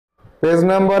Page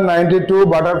number 92,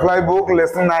 butterfly বুক,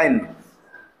 lesson 9।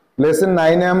 Lesson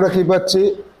 9 এ আমরা কি পাচ্ছি?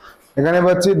 এখানে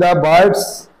পাচ্ছি দ্য বার্ডস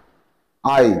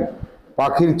আই,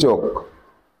 পাখির চোখ।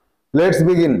 লেটস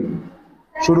বিগিন,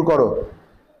 শুরু করো,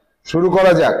 শুরু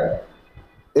করা যাক।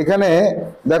 এখানে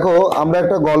দেখো আমরা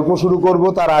একটা গল্প শুরু করব,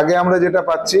 তার আগে আমরা যেটা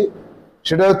পাচ্ছি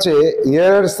সেটা হচ্ছে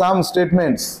হিয়ার আর সাম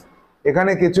স্টেটমেন্টস।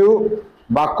 এখানে কিছু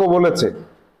বাক্য বলেছে।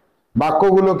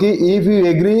 বাক্যগুলো কি? If you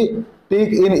agree tick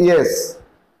in yes,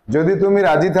 যদি তুমি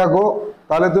রাজি থাকো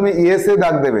তাহলে তুমি ইয়েস এ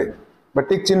দাগ দেবে বা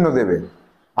টিক চিহ্ন দেবে।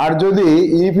 আর যদি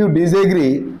if you disagree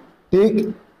tick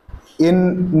in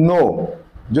no,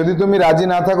 যদি তুমি রাজি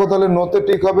না থাকো তাহলে নোতে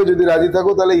টিক হবে, যদি রাজি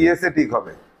থাকো তাহলে ইয়েস এ টিক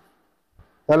হবে।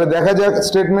 তাহলে দেখা যাক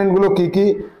স্টেটমেন্টগুলো কি কি।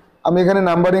 আমি এখানে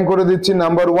নাম্বারিং করে দিচ্ছি।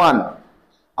 Number 1,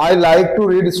 I like to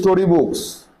read story books,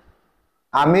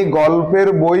 আমি গল্পের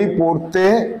বই পড়তে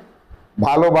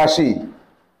ভালোবাসি,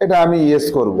 এটা আমি ইয়েস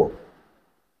করব।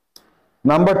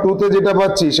 নাম্বার 2 তে যেটা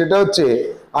পাচ্ছি সেটা হচ্ছে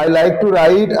I like to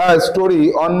write a story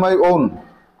on my own,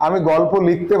 আমি গল্প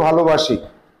লিখতে ভালোবাসি,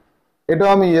 এটাও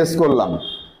আমি ইয়েস করলাম।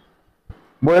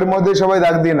 বইয়ের মধ্যে সবাই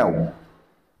দাগ দিয়ে নাও।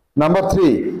 Number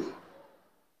 3,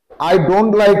 I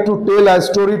don't like to tell a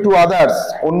story to others,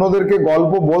 অন্যদেরকে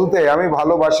গল্প বলতে আমি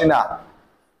ভালোবাসি না,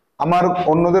 আমার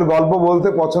অন্যদের গল্প বলতে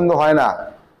পছন্দ হয় না,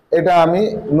 এটা আমি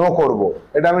নো করব,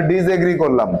 এটা আমি ডিসএগ্রি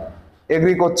করলাম,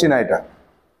 এগ্রি করছি না এটা।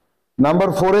 নাম্বার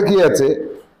 4 এ কি আছে?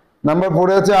 নাম্বার 4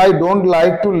 এ আছে I don't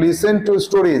like to listen to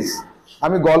stories,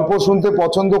 আমি গল্প শুনতে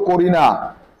পছন্দ করি না,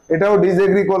 এটাও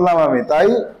ডিসএগ্রি করলাম আমি, তাই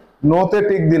নোতে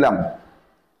টিক দিলাম।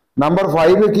 নাম্বার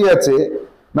 5 এ কি আছে?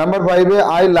 Number 5 A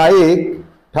I like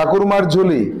Thakurmar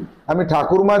Jhuli, আমি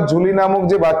ঠাকুরমার ঝুলি নামক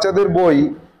যে বাচ্চাদের বই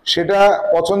সেটা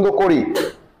পছন্দ করি,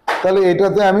 তাহলে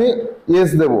এটাতে আমি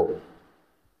yes Dev.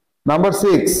 Number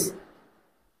 6,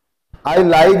 I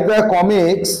like the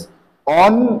comics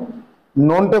on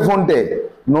Nonte ফন্টে,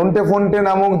 নন্টে ফন্টে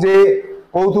নামক যে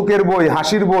কৌতুকের বই,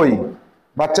 হাসির বই,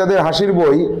 বাচ্চাদের হাসির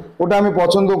বই, ওটা আমি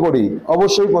পছন্দ করি,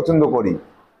 অবশ্যই পছন্দ করি।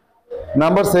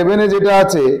 নাম্বার 7 এ যেটা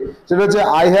আছে সেটা হচ্ছে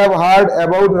I have heard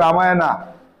about Ramayana,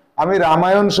 আমি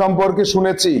রামায়ণ সম্পর্কে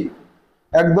শুনেছি,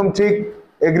 একদম ঠিক,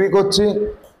 এগ্রি করছি।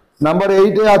 নাম্বার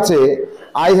 8 এ আছে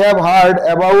I have heard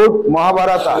about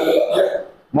Mahabharata,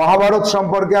 Mahabharata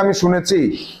সম্পর্কে আমি শুনেছি,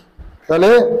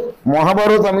 তাহলে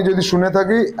মহাভারত আমি যদি শুনে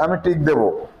থাকি আমি টিক দেব।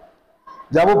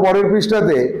 যাব পরের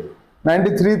পৃষ্ঠাতে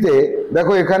 93 তে,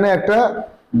 দেখো এখানে একটা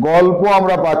গল্প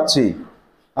আমরা পাচ্ছি,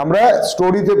 আমরা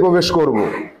স্টোরিতে প্রবেশ করব।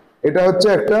 এটা হচ্ছে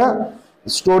একটা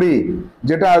স্টোরি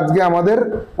যেটা আজকে আমাদের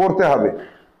পড়তে হবে।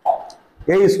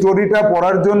 এই স্টোরিটা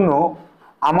পড়ার জন্য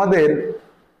আমাদের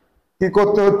কি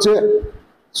করতে হচ্ছে?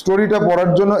 স্টোরিটা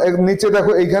পড়ার জন্য নিচে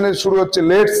দেখো এইখানে শুরু হচ্ছে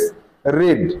লেটস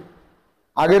রিড,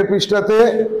 আগের পৃষ্ঠাতে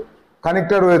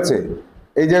খানিকটা রয়েছে,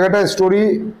 এই জায়গাটায় স্টোরি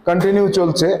কন্টিনিউ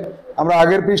চলছে। আমরা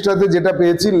আগের পৃষ্ঠাতে যেটা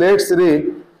পেয়েছি লেটস রিড,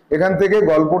 এখান থেকে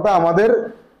গল্পটা আমাদের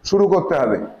শুরু করতে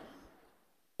হবে।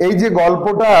 এই যে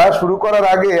গল্পটা শুরু করার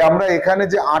আগে আমরা এখানে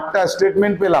যে 8টা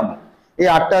স্টেটমেন্ট পেলাম, এই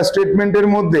 8টা স্টেটমেন্টের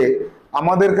মধ্যে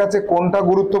আমাদের কাছে কোনটা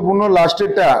গুরুত্বপূর্ণ?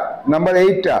 লাস্টেরটা, number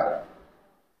 8টা,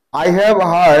 I have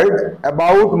heard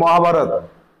about Mahabharata,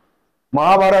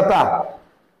 Mahabharata,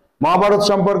 Mahabharata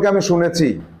সম্পর্কে আমি শুনেছি।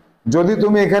 যদি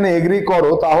তুমি এখানে এগ্রি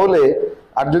করো তাহলে,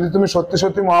 আর যদি তুমি সত্যি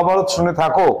সত্যি মহাভারত শুনে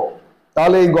থাকো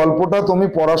তাহলে এই গল্পটা তুমি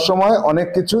পড়ার সময় অনেক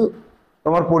কিছু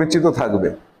তোমার পরিচিত থাকবে।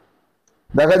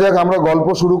 দেখা যাক, আমরা গল্প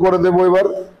শুরু করে দেব এবার।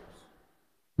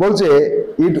 বলছে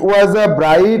ইট ওয়াজ আ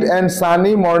bright and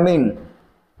sunny morning,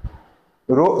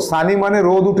 Sunny মানে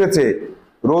রোদ উঠেছে,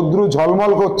 রোদ্রু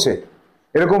ঝলমল করছে,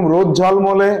 এরকম রোদ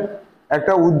ঝলমলে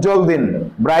একটা উজ্জ্বল দিন,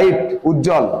 ব্রাইট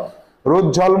উজ্জ্বল, রোদ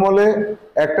ঝলমলে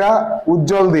একটা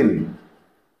উজ্জ্বল দিন।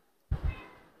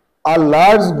 A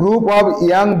large group of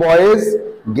young boys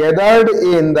gathered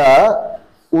in the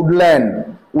woodland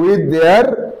with their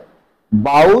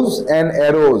bows and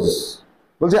arrows.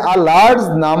 বলছে a large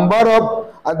number of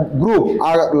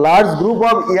a large group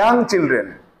of young children,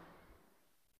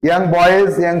 young boys,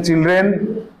 young children,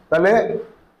 তাহলে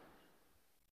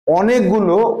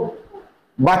অনেকগুলো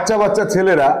বাচ্চা বাচ্চা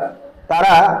ছেলেরা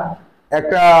তারা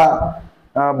একটা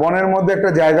বনের মধ্যে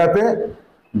একটা জায়গাতে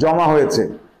জমা হয়েছে,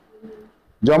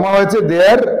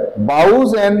 দেয়ার বাউজ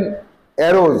অ্যান্ড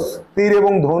অ্যারোজ, তীর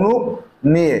এবং ধনুক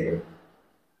নিয়ে,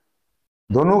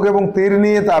 ধনুক এবং তীর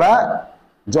নিয়ে তারা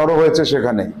জড়ো হয়েছে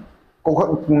সেখানে।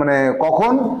 মানে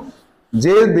কখন?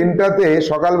 যে দিনটাতে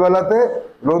সকালবেলাতে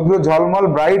রৌদ্র ঝলমল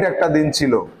ব্রাইট একটা দিন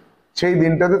ছিল, সেই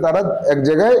দিনটাতে তারা এক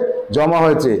জায়গায় জমা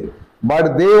হয়েছে। But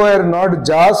they were not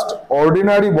just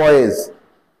ordinary boys,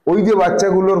 ওই যে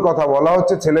বাচ্চাগুলোর কথা বলা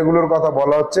হচ্ছে, ছেলেগুলোর কথা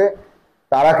বলা হচ্ছে,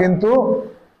 তারা কিন্তু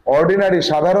অর্ডিনারি,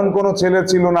 সাধারণ কোনো ছেলে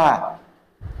ছিল না।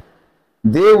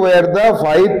 They were the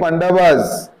 5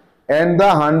 Pandavas and the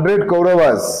 100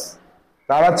 Kauravas.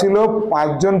 তারা ছিল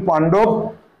 5 জন পাণ্ডব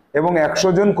এবং 100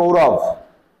 জন কৌরব।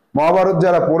 মহাভারত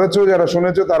যারা পড়েছো, যারা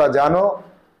শুনেছো, তারা জানো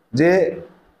যে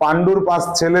পাণ্ডুর 5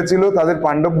 ছেলে ছিল, তাদের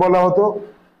পাণ্ডব বলা হতো।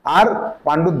 আর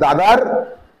পাণ্ডুর দাদার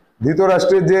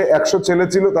ধৃতরাষ্ট্রের যে 100 ছেলে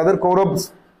ছিল, তাদের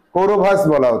কৌরভাস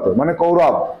বলা হতো, মানে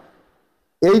কৌরব।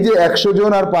 এই যে 100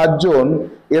 জন আর 5 জন,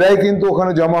 এরাই কিন্তু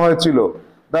ওখানে জমা হয়েছিল।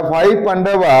 The 5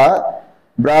 Pandava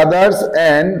brothers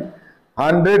and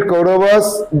 100 Kauravas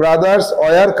brothers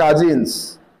were cousins.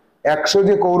 100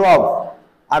 যে কৌরব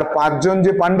আর 5 জন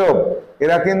যে পাণ্ডব,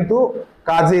 এরা কিন্তু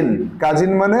কাজিন।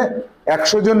 কাজিন মানে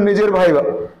 100 জন নিজের ভাই,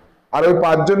 আর ওই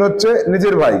 5 জন হচ্ছে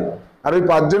নিজের ভাই। আর ওই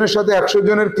 5 জনের সাথে 100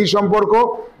 জনের কি সম্পর্ক?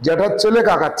 জ্যাঠার ছেলে,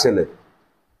 কাকার ছেলে।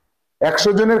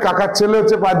 100 জনের কাকার ছেলে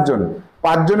হচ্ছে 5 জন,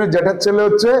 5 জনের জ্যাঠার ছেলে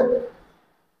হচ্ছে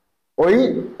ওই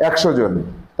 100 জন।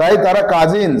 তাই তারা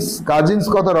কাজিনস। কাজিনস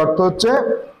কথার অর্থ হচ্ছে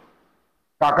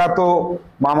কাকাতো,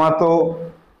 মামাতো,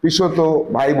 পিসতো,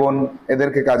 ভাই বোন,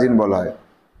 এদেরকে কাজিন বলা হয়।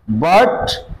 But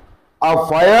a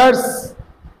fires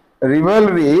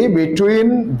rivalry between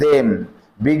them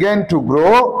began to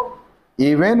grow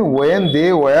even when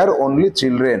they were only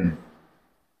children.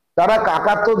 তারা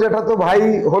কাকাতো জ্যাঠাতো ভাই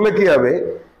হলে কি হবে?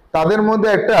 তাদের মধ্যে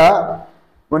একটা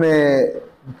মানে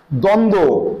দ্বন্দ্ব,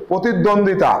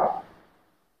 প্রতিদ্বন্দ্বিতা,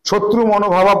 শত্রু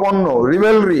মনোভাবাপন্ন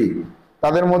রিভেলরি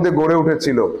তাদের মধ্যে গড়ে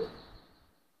উঠেছিল।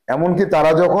 এমনকি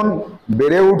তারা যখন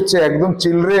বেড়ে উঠছে, একদম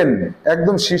চিলড্রেন,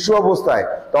 একদম শিশু অবস্থায়,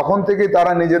 তখন থেকেই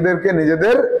তারা নিজেদেরকে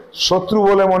নিজেদের শত্রু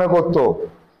বলে মনে করত।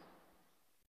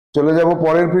 চলে যাব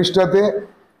পরের পৃষ্ঠাতে।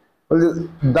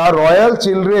 The royal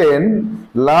children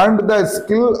learned the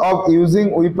skill of using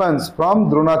weapons from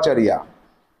Dronacharya.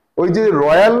 ওই যে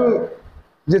রয়্যাল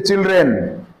যে চিলড্রেন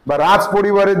বা রাজ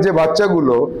পরিবারের যে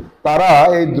বাচ্চাগুলো, তারা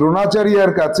এই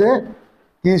দ্রোণাচার্যের কাছে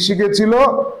কি শিখেছিল?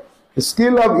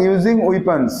 স্কিল অফ ইউজিং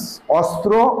উইপন্স,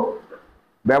 অস্ত্র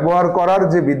ব্যবহার করার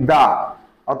যে বিদ্যা,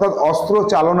 অর্থাৎ অস্ত্র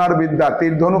চালনার বিদ্যা,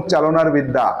 তীর ধনুক চালনার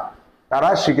বিদ্যা তারা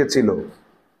শিখেছিল।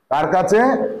 তার কাছে?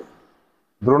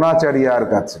 দ্রোণাচার্যের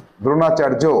কাছে,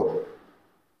 দ্রোণাচার্য।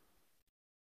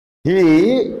 হি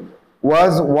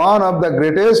was one of the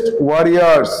greatest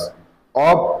warriors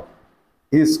of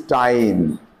his time.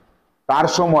 তার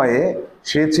সময়ে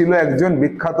সে ছিল একজন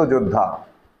বিখ্যাত যোদ্ধা।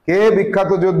 কে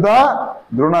বিখ্যাত যোদ্ধা?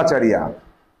 দ্রোণাচার্য।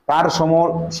 তার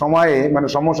সময়ে মানে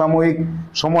সমসাময়িক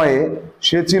সময়ে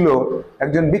সে ছিল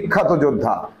একজন বিখ্যাত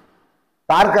যোদ্ধা।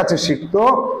 তার কাছে শিখত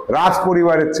রাজ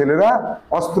পরিবারের ছেলেরা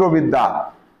অস্ত্রবিদ্যা।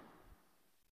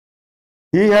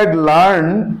 He had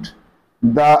learned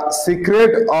the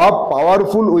secret of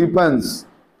powerful weapons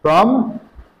from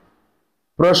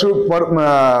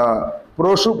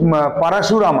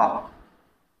পারশুরামা।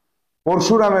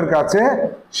 পরশুরামের কাছে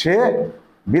সে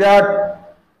বিরাট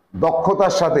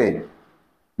দক্ষতার সাথে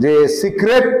যে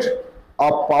সিক্রেট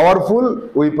অফ পাওয়ারফুল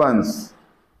উইপন্স,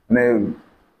 মানে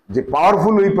যে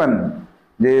পাওয়ারফুল উইপন,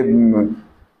 যে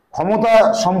ক্ষমতা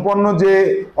সম্পন্ন যে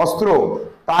অস্ত্র,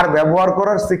 তার ব্যবহার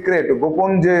করার সিক্রেট, গোপন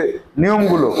যে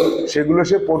নিয়মগুলো, সেগুলো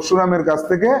সে পরশুরামের কাছ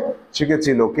থেকে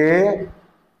শিখেছিল। কে?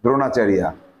 দ্রোণাচার্য।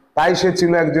 তাই সে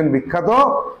ছিল একজন বিখ্যাত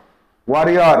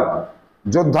ওয়ারিয়র,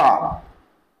 যোদ্ধা।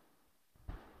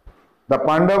 The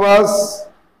Pandavas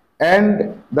and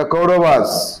the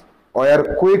Kauravas were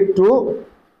quick to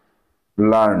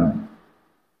learn.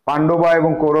 Pandava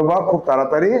এবং কৌরবা খুব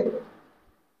তাড়াতাড়ি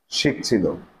শিখছিল,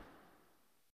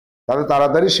 তাদের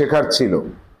তাড়াতাড়ি শেখার ছিল।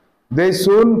 They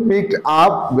soon picked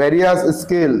up various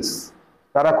skills.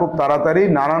 তারা খুব তাড়াতাড়ি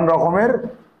নানান রকমের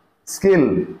স্কিল,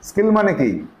 স্কিল মানে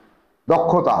কি?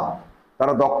 দক্ষতা।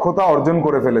 তারা দক্ষতা অর্জন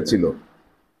করে ফেলেছিল।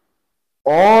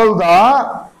 All the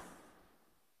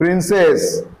princes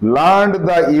learned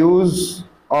the use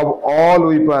of all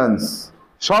weapons.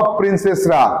 সব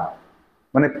প্রিন্সেসরা,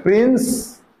 মানে প্রিন্স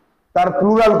তার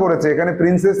প্লুরাল করেছে এখানে,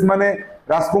 প্রিন্সেস মানে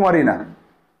রাজকুমারী না,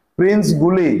 প্রিন্স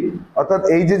গুলি, অর্থাৎ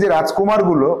এই যে রাজকুমার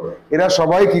গুলো, এরা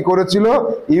সবাই কি করেছিল?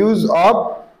 Use of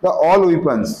the all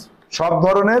weapons, সব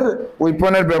ধরনের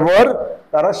উইপনের ব্যবহার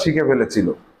তারা শিখে ফেলেছিল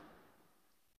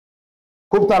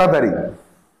খুব তাড়াতাড়ি।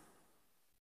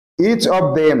 ইচ অফ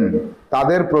দেম,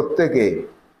 তাদের প্রত্যেকে,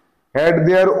 had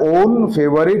their own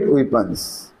favourite weapons,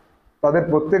 তাদের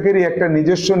প্রত্যেকেরই একটা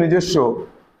নিজস্ব নিজস্ব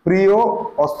প্রিয়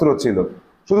অস্ত্র ছিল।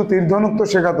 শুধু তীরধনুক তো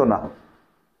শেখাতো না,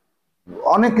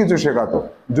 অনেক কিছু শেখাতো।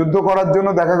 যুদ্ধ করার জন্য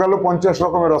দেখা গেল 50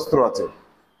 রকমের অস্ত্র আছে,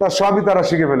 তার সবই তারা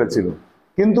শিখে ফেলেছিল।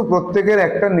 কিন্তু প্রত্যেকের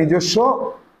একটা নিজস্ব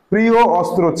প্রিয়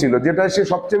অস্ত্র ছিল, যেটা সে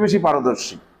সবচেয়ে বেশি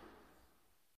পারদর্শী।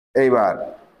 এইবার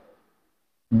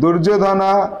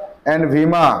Duryodhana and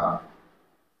Bhima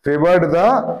favored the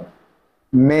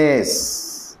mace.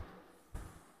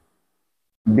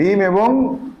 Bhim এবং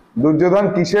দুর্যোধন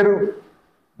কিসের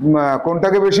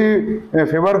কোনটাকে বেশি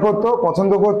ফেভার করত,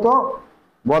 পছন্দ করত?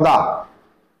 গদা,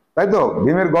 তাই তো?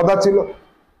 ভীমের গদা ছিল।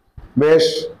 বেশ,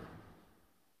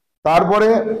 তারপরে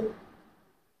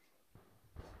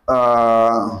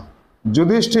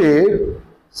Yudhishthir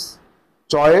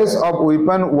choice of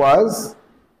weapon was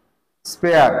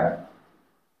spare.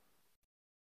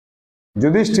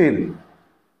 Yudhishthir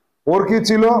ওর কি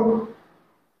ছিল?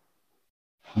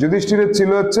 যুধিষ্ঠিরের ছিল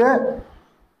হচ্ছে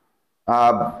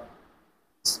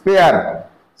স্পেয়ার।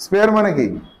 স্পেয়ার মানে কি?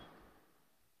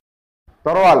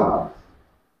 তরোয়াল।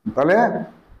 তাহলে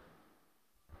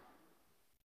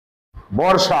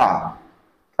বর্ষা,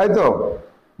 তাই তো?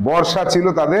 বর্ষা ছিল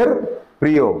তাদের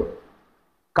প্রিয়।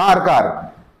 কার কার?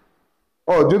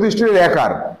 ও, যুধিষ্ঠিরের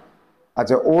একার।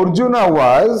 আচ্ছা, অর্জুনা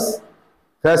ওয়াজ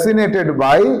fascinated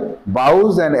by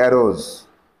boughs and arose.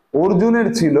 অর্জুনের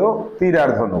ছিল তীর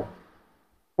আর ধনুক।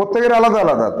 প্রত্যেকের আলাদা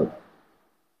আলাদা তো।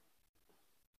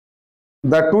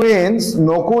 The twins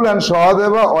Nokul and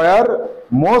Sahadeva were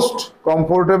most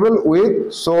comfortable with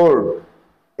sword.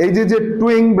 এই যে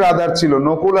টুইং ব্রাদার ছিল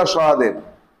নকুল আর সহদেব,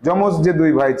 যমজ যে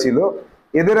দুই ভাই ছিল,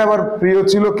 এদের আবার প্রিয়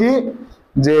ছিল কি?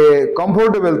 যে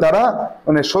কমফোর্টেবল, তারা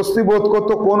মানে স্বস্তি বোধ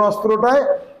করতো কোন অস্ত্রটায়?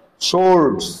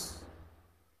 সোর্ডস,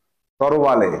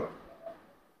 তরোয়ালে।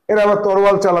 এরা আবার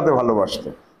তরোয়াল চালাতে ভালোবাসতো।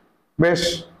 বেশ,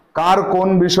 কার কোন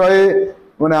বিষয়ে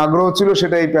মানে আগ্রহ ছিল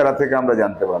সেটা এই প্যারা থেকে আমরা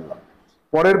জানতে পারলাম।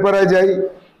 পরের প্যারায় যাই,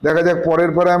 দেখা যাক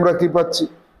পরের প্যারায় আমরা কি পাচ্ছি।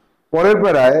 পরের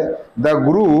প্যারায়, the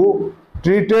Guru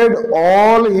treated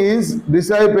all his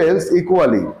ডিসাইপেলস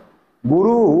equally.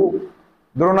 গুরু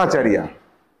দ্রোণাচার্য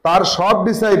তার সব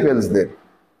ডিসাইপেলসদের,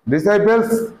 ডিসাইপেলস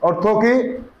অর্থ কি?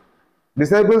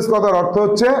 ডিসাইপেলস কথার অর্থ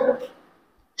হচ্ছে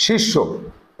শিষ্য,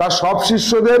 তার সব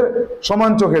শিষ্যদের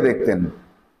সমান চোখে দেখতেন।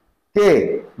 কে?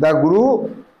 The Guru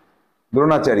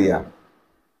Dronacharya.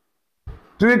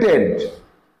 Treated,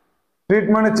 treat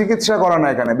মানে চিকিৎসা করা না,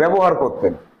 এখানে ব্যবহার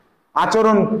করতেন।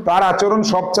 আচরণ, তার আচরণ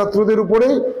সব ছাত্রদের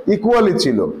উপরেই ইকুয়ালি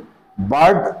ছিল।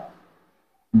 But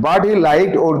he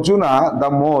liked Arjuna the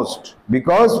most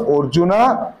because Arjuna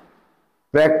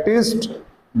practised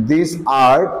this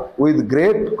art with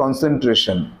great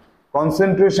concentration.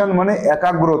 Concentration মানে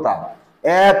একাগ্রতা,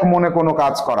 এক মনে কোনো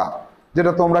কাজ করা,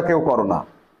 যেটা তোমরা কেউ করো না।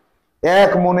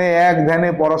 এক মনে এক ধ্যানে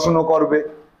পড়াশুনো করবে,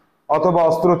 অথবা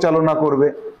অস্ত্র চালনা করবে,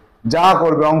 যা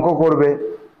করবে, অঙ্ক করবে,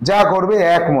 যা করবে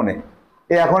এক মনে।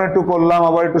 এখন একটু করলাম,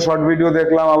 আবার একটু শর্ট ভিডিও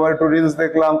দেখলাম, আবার একটু রিলস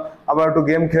দেখলাম, আবার একটু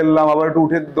গেম খেললাম, আবার একটু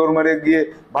উঠে দৌড় মেরে গিয়ে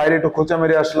বাইরে একটু খোঁচা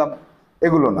মেরে আসলাম,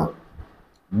 এগুলো না।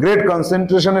 গ্রেট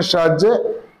কনসেন্ট্রেশনের সাহায্যে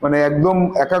মানে একদম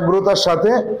একাগ্রতার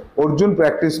সাথে অর্জুন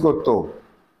প্র্যাকটিস করত,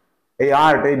 এই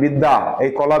আর্ট, এই বিদ্যা, এই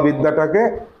কলা বিদ্যাটাকে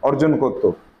অর্জন করত।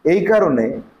 এই কারণে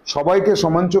সবাইকে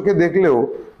সমান চোখে দেখলেও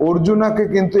অর্জুনাকে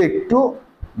কিন্তু একটু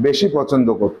বেশি পছন্দ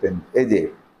করতেন। এই যে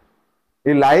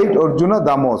হি লাইকড অর্জুনা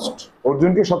দ্য মোস্ট,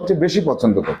 অর্জুনকে সবচেয়ে বেশি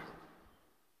পছন্দ করত।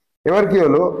 এবার কি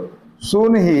হলো?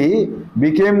 সুন he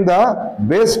became the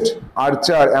best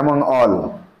archer among all.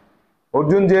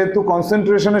 Arjun যেহেতু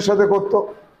কনসেন্ট্রেশনের সাথে করত,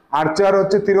 আর্চার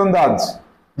হচ্ছে তীরন্দাজ,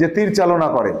 যে তীর চালনা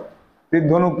করে, তীর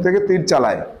ধনুক থেকে তীর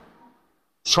চালায়,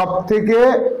 সব থেকে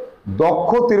দক্ষ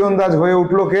তীরন্দাজ হয়ে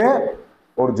উঠলো কে?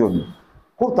 অর্জুন,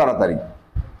 খুব তাড়াতাড়ি।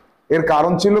 এর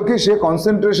কারণ ছিল কি? সে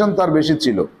কনসেন্ট্রেশন তার বেশি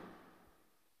ছিল।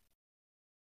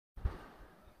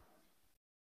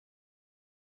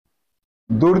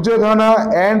 Duryodhana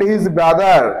and his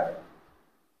brother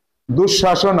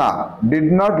দুঃশাসনা did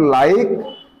not like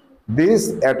this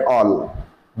at all.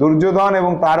 Duryodhan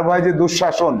এবং তার ভাই যে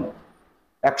দুঃশাসন,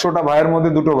 100টা ভাইয়ের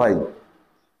মধ্যে 2টো ভাই,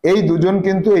 এই দুজন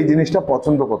কিন্তু এই জিনিসটা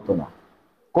পছন্দ করতো না।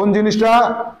 কোন জিনিসটা?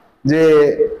 যে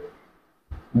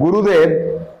গুরুদেব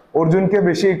অর্জুনকে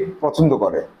বেশি পছন্দ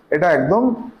করে, এটা একদম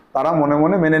তারা মনে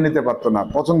মনে মেনে নিতে পারতো না,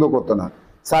 পছন্দ করতো না।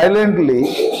 সাইলেন্টলি,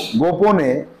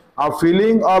 গোপনে, a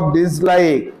feeling of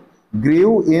dislike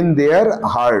grew in their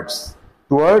hearts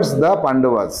towards the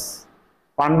Pandavas.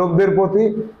 পাণ্ডবদের প্রতি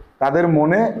তাদের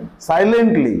মনে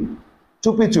সাইলেন্টলি,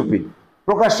 চুপি চুপি,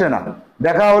 প্রকাশ্যে না,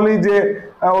 দেখা হলেই যে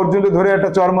অর্জুনকে ধরে একটা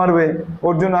চর মারবে,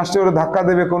 অর্জুন আসছে ওরা ধাক্কা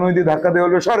দেবে, কোনো যদি ধাক্কা দিয়ে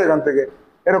বলবে সর এখান থেকে,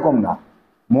 এরকম না,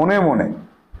 মনে মনে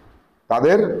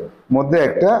তাদের মধ্যে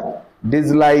একটা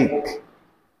ডিসলাইক,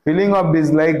 ফিলিং অফ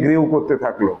ডিসলাইক গ্রিউ করতে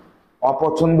থাকলো,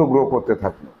 অপছন্দ গ্রো করতে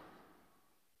থাকলো।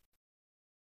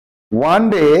 One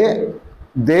day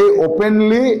they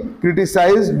openly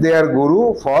criticized their guru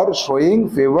for showing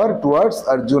favor towards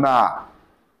Arjuna.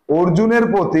 অর্জুনের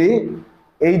প্রতি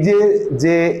এই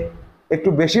যে একটু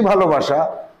বেশি ভালোবাসা,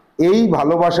 এই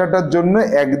ভালোবাসাটার জন্য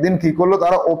একদিন কি করলো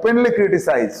তারা? ওপেনলি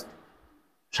ক্রিটিসাইজ,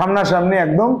 সামনাসামনি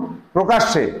একদম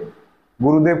প্রকাশ্যে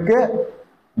গুরুদেবকে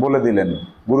বলে দিলেন,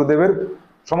 গুরুদেবের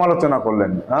সমালোচনা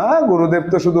করলেন। হ্যাঁ, গুরুদেব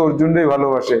তো শুধু অর্জুনকেই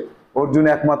ভালোবাসে, অর্জুন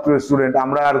একমাত্র স্টুডেন্ট,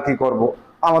 আমরা আর কি করব,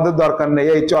 আমাদের দরকার নেই,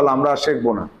 এই চল আমরা আর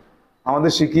শিখবো না,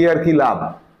 আমাদের শিখিয়ে আর কি লাভ,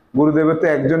 গুরুদেবের তো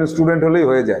একজন স্টুডেন্ট হলেই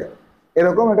হয়ে যায়।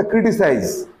 এরকম একটা ক্রিটিসাইজ,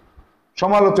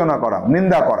 সমালোচনা করা,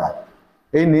 নিন্দা করা,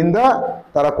 এই নিন্দা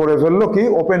তারা করে ফেললো কি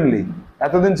ওপেনলি।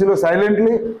 এতদিন ছিল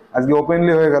সাইলেন্টলি, আজকে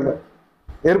ওপেনলি হয়ে গেল।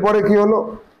 এরপরে কি হলো,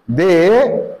 দে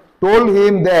told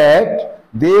him that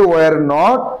they were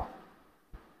not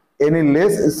any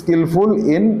less skilful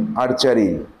in archery.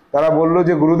 তারা বলল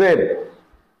যে গুরুদেব,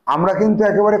 আমরা কিন্তু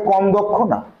একেবারে কম দক্ষ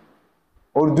না,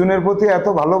 অর্জুনের প্রতি এত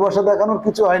ভালোবাসা দেখানোর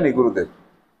কিছু হয়নি গুরুদেব,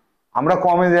 আমরা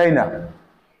কমে যাই না,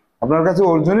 আপনার কাছে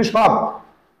অর্জুনই সব,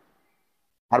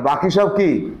 আর বাকি সব কি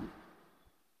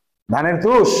ধানের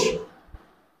তুষ,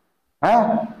 হ্যাঁ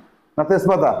না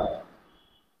তেজপাতা,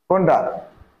 কোনটা?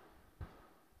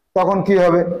 তখন কি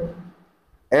হবে?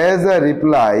 অ্যাজ আ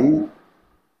রিপ্লাই,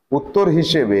 উত্তর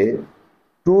হিসেবে,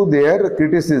 টু দেয়ার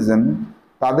ক্রিটিসিজম,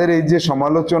 তাদের এই যে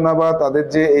সমালোচনা বা তাদের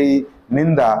যে এই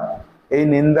নিন্দা, এই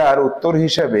নিন্দার উত্তর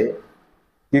হিসেবে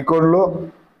কি করলো?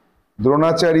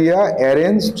 Dronacharya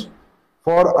arranged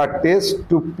for a test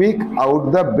to pick out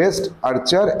the best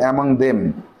archer among them.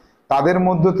 তাদের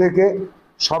মধ্য থেকে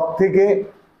সব থেকে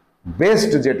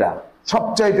বেস্ট, যেটা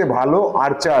সবচাইতে ভালো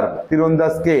আর্চার,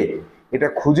 তীরন্দাজকে, এটা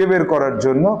খুঁজে বের করার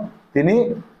জন্য তিনি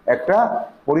একটা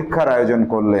পরীক্ষার আয়োজন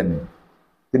করলেন।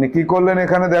 তিনি কি করলেন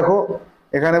এখানে দেখো,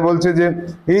 এখানে বলছে যে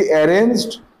হি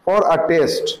অ্যারেঞ্জড ফর আ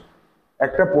টেস্ট,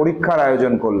 একটা পরীক্ষার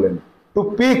আয়োজন করলেন, টু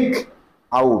পিক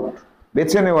আউট,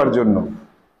 বেছে নেওয়ার জন্য,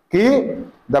 কি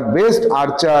the best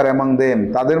archer among them,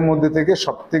 তাদের মধ্যে থেকে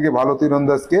সব থেকে ভালো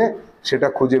তীরন্দাজকে সেটা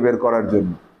খুঁজে বের করার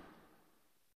জন্য।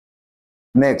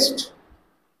 নেক্সট,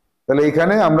 তাহলে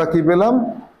এখানে আমরা কি পেলাম,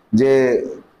 যে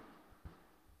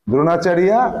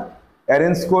দ্রোণাচার্য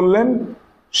অ্যারেঞ্জ করলেন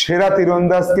সেরা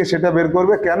তীরন্দাজকে, সেটা বের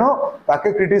করবে। কেন? তাকে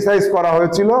ক্রিটিসাইজ করা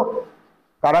হয়েছিল,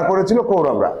 কারা করেছিল?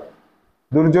 কৌরবরা,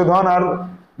 দুর্যোধন আর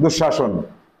দুঃশাসন।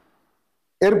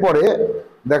 এরপরে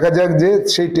দেখা যাক যে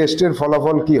সেই টেস্টের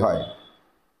ফলাফল কি হয়।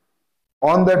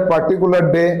 অন দ্যাট পার্টিকুলার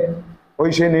ডে, ওই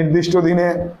সেই নির্দিষ্ট দিনে,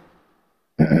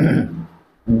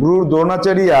 গুরু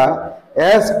Dronacharya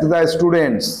asked the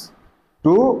students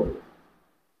to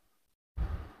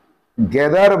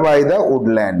gather by the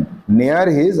woodland near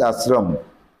his ashram,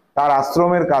 তার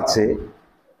আশ্রমের কাছে,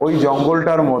 ওই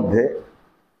জঙ্গলটার মধ্যে,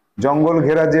 জঙ্গল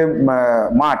ঘেরা যে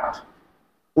মাঠ,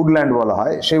 উডল্যান্ড বলা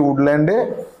হয়, সেই উডল্যান্ডে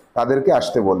তাদেরকে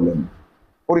আসতে বললেন,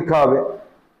 পরীক্ষা হবে।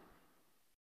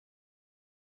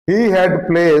 He had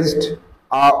placed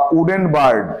a wooden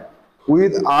bird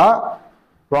with a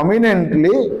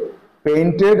prominently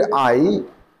painted eye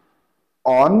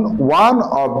on one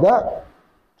of the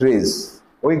trees,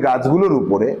 ওই গাছগুলোর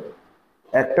উপরে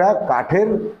একটা কাঠের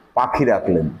পাখি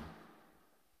রাখলেন,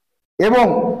 এবং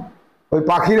ওই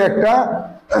পাখির একটা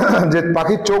যে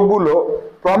পাখির চোখগুলো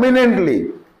প্রমিনেন্টলি,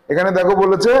 এখানে দেখো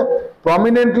বলেছে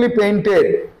প্রমিনেন্টলি পেইন্টেড,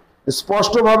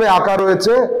 স্পষ্টভাবে আঁকা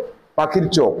রয়েছে পাখির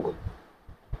চোখ,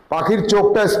 পাখির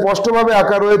চোখটা স্পষ্টভাবে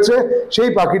আঁকা রয়েছে, সেই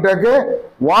পাখিটাকে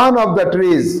ওয়ান অফ দ্য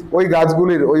ট্রিজ, ওই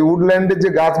গাছগুলির, ওই উডল্যান্ডের যে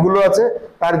গাছগুলো আছে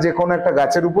তার যে কোনো একটা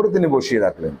গাছের উপরে তিনি বসিয়ে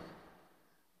রাখলেন।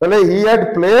 তাহলে he had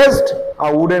placed a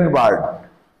wooden bird,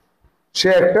 সে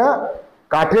একটা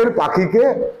কাঠের পাখিকে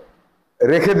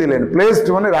রেখে দিলেন, প্লেসড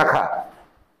মানে রাখা,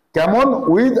 কেমন?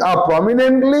 With a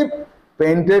prominently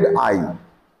painted I,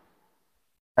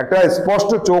 একটা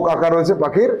স্পষ্ট চোখ আঁকা রয়েছে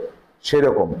পাখির,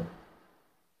 সেরকম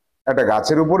একটা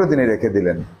গাছের উপরে তিনি রেখে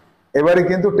দিলেন। এবারে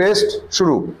কিন্তু টেস্ট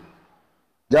শুরু।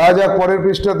 যাওয়া যাক পরের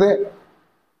পৃষ্ঠাতে।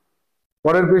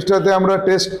 পরের পৃষ্ঠাতে আমরা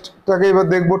টেস্টটাকে এবার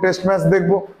দেখবো, টেস্ট ম্যাচ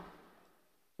দেখবো।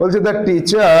 বলছে the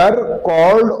teacher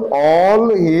called all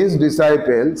his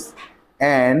disciples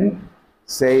and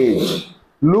said,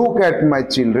 look at my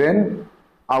children,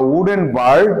 a wooden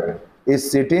bird is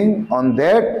sitting on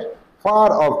that far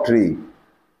off tree.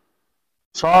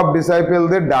 সব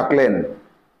ডিসাইপলদের ডাকলেন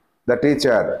দ্য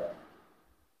টিচার,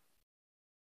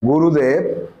 গুরুদেব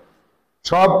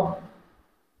সব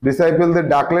ডিসাইপলদের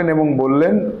ডাকলেন এবং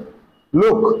বললেন,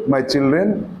 লুক মাই চিলড্রেন,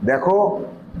 দেখো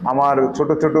আমার ছোট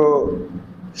ছোট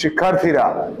শিক্ষার্থীরা,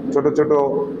 ছোট ছোট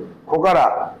খোকারা,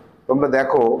 তোমরা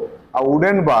দেখো, আ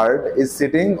wooden bird is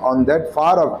sitting on that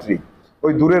far off tree,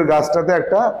 ওই দূরের গাছটাতে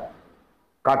একটা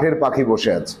কাঠের পাখি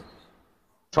বসে আছে।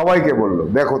 সবাইকে বললো,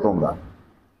 দেখো তোমরা,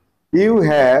 you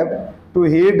have to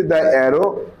hit the arrow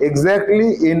exactly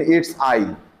in it's I,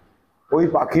 ওই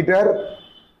পাখিটার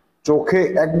চোখে,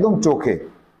 একদম চোখে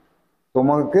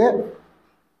তোমাকে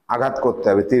আঘাত করতে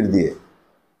হবে তীর দিয়ে,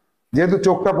 যেহেতু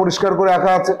চোখটা পরিষ্কার করে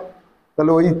আঁকা আছে,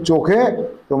 তাহলে ওই চোখে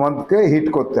তোমাকে হিট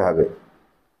করতে হবে।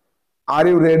 আর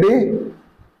ইউ রেডি,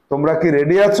 তোমরা কি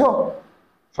রেডি আছো?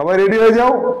 সবাই রেডি হয়ে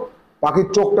যাও, পাখির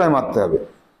চোখটায় মারতে হবে।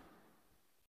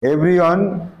 এভরিওয়ান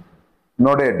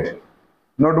নোডেড,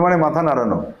 নোড মানে মাথা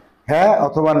নাড়ানো, হ্যাঁ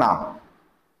অথবা না,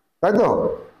 তাই তো?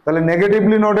 তাহলে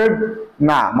নেগেটিভলি নোডেড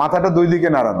না, মাথাটা দুই দিকে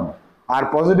নাড়ানো, আর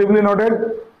পজিটিভলি নোডেড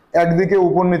একদিকে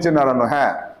উপর নিচে নাড়ানো,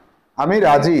 হ্যাঁ আমি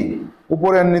রাজি,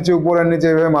 উপরের নিচে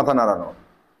এভাবে মাথা নাড়ানো।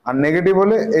 আর নেগেটিভ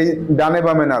হলে এই ডানে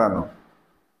বামে নাড়ানো,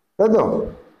 তাই তো?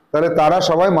 তাহলে তারা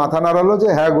সবাই মাথা নাড়ালো যে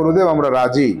হ্যাঁ গুরুদেব আমরা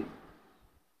রাজি।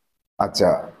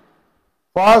 আচ্ছা,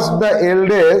 first the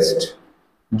eldest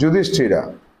Yudhishthira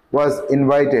was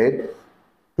invited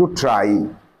to try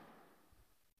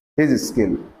his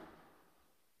skill.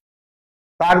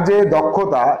 তার যে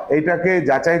দক্ষতা এইটাকে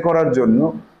যাচাই করার জন্য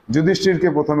যুধিষ্ঠিরকে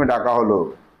প্রথমে ডাকা হলো।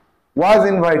 was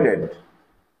invited,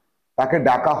 তাকে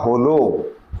ডাকা হলো,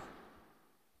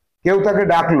 কেউ তাকে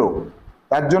ডাকলো,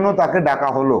 তার জন্য তাকে ডাকা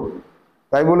হলো।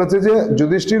 তাই বলেছে যে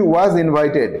যুধিষ্ঠির was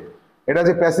invited, এটা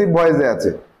যে প্যাসিভ ভয়েসে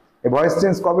আছে। এই ভয়েস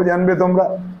চেঞ্জ কবে জানবে তোমরা?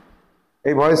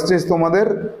 এই ভয়েস চেঞ্জ তোমাদের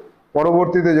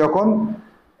পরবর্তীতে যখন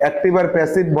অ্যাক্টিভ আর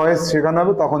প্যাসিভ ভয়েস শেখানো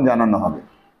হবে তখন জানানো হবে।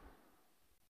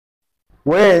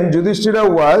 when যুধিষ্ঠিরা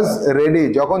was ready,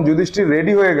 যখন যুধিষ্ঠির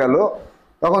রেডি হয়ে গেল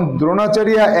তখন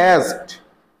দ্রোণাচার্য asked,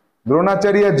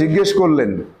 দ্রোণাচার্য জিজ্ঞেস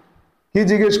করলেন। কি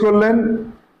জিজ্ঞেস করলেন?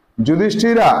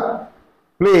 Yudhishthira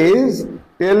please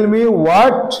tell me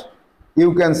what you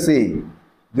can see.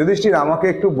 Yudhishthir আমাকে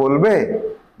একটু বলবে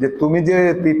যে তুমি যে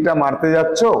তীরটা মারতে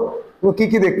যাচ্ছ তুমি কি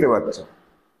কি দেখতে পাচ্ছ,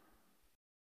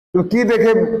 তুমি কি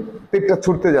দেখে তীরটা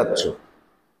ছুটতে যাচ্ছ?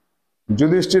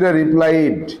 যুধিষ্ঠিরা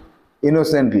রিপ্লাইড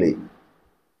ইনোসেন্টলি,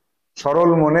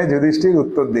 সরল মনে যুধিষ্ঠির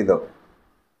উত্তর দিল।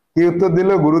 কি উত্তর দিল?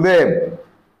 গুরুদেব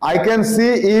আই ক্যান সি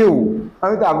ইউ,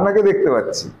 আমি তো আপনাকে দেখতে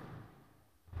পাচ্ছি।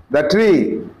 দ্য ট্রি,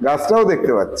 গাছটাও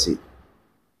দেখতে পাচ্ছি।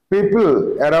 পিপল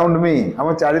অ্যারাউন্ড মি,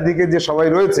 আমার চারিদিকে যে সবাই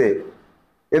রয়েছে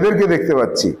এদেরকে দেখতে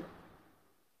পাচ্ছি।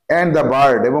 অ্যান্ড দ্য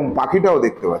বার্ড, এবং পাখিটাও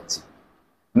দেখতে পাচ্ছি।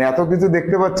 মানে এত কিছু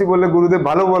দেখতে পাচ্ছি বলে গুরুদেব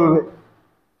ভালো বলবে,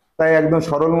 তাই একদম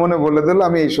সরল মনে বলে দিল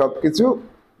আমি এই সব কিছু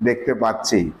দেখতে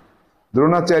পাচ্ছি।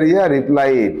 দ্রোণাচার্য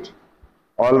রিপ্লাইড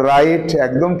অল রাইট,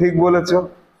 একদম ঠিক বলেছ,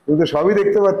 তুমি তো সবই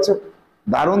দেখতে পাচ্ছ,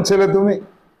 দারুণ ছেলে তুমি।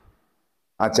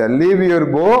 আচ্ছা, লিভ ইউর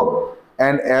বো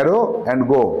অ্যান্ড অ্যারো অ্যান্ড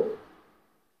গো,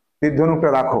 তীর ধনুকটা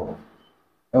রাখো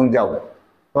এবং যাও,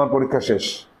 তোমার পরীক্ষা শেষ।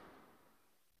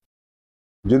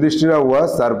 যুধিষ্ঠিরা ওয়াজ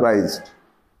সারপ্রাইজড,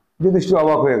 যুধিষ্ঠির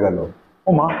অবাক হয়ে গেল, ও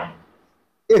মা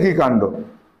একই কাণ্ড,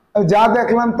 আমি যা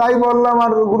দেখলাম তাই বললাম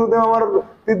আর গুরুদেব আমার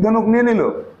তীর ধনুক নিয়ে নিল।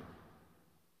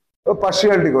 ও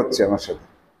পার্সিয়ালিটি করছে আমার সাথে।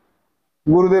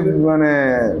 গুরুদেব মানে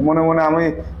মনে মনে আমি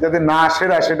যাতে না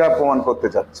সেরা সেটা প্রমাণ করতে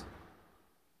চাচ্ছে।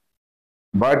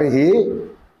 বাট হি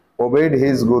ওবেড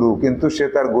হিজ গুরু, কিন্তু সে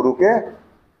তার গুরুকে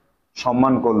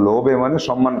সম্মান করলো। ওবে মানে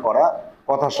সম্মান করা,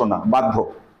 কথা শোনা, বাধ্য।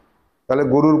 তাহলে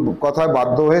গুরুর কথায়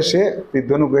বাধ্য হয়ে সে তীর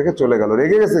ধনুক রেখে চলে গেল।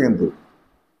 রেগে গেছে কিন্তু,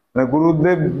 মানে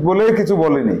গুরুদেব বলেই কিছু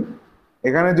বলেনি।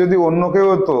 এখানে যদি অন্য কেউ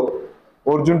হতো,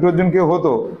 অর্জুন টর্জুন কেউ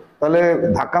হতো, তাহলে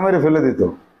ধাক্কা মেরে ফেলে দিত,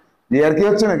 যে আর কি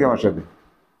হচ্ছে নাকি আমার সাথে।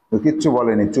 কিচ্ছু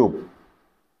বলেনি, চুপ,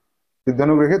 তীর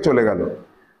ধনুক রেখে চলে গেল।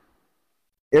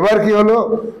 এবার কি হলো?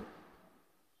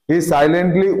 হি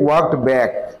সাইলেন্টলি ওয়াকড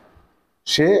ব্যাক,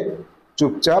 সে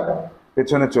চুপচাপ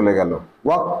পেছনে চলে গেল।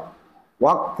 ওয়াক,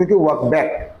 ওয়াক থেকে ওয়াক ব্যাক,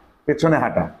 পেছনে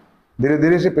হাঁটা, ধীরে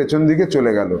ধীরে সে পেছন দিকে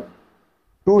চলে গেল।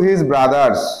 To his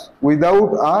brothers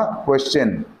without a question,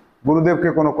 গুরুদেবকে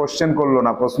কোনো কোয়েশ্চেন করলো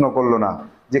না, প্রশ্ন করলো না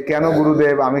যে কেন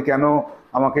গুরুদেব, আমি কেন,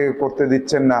 আমাকে করতে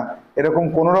দিচ্ছেন না, এরকম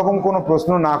কোন রকম কোনো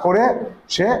প্রশ্ন না করে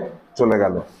সে চলে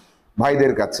গেল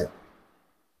ভাইদের কাছে।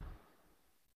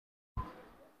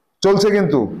 চলছে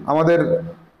কিন্তু আমাদের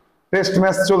টেস্ট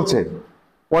ম্যাচ চলছে।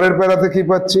 পরের প্যারাতে কি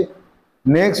পাচ্ছি?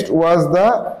 Next was the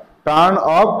turn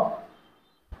off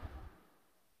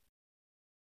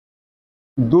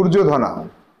Duryodhana.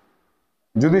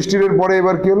 যুধিষ্ঠিরের পরে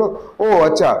এবার কি হলো? ও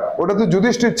আচ্ছা, ওটা তো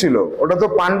যুধিষ্ঠির ছিল, ওটা তো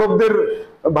পাণ্ডবদের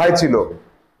ভাই ছিল,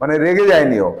 মানে রেগে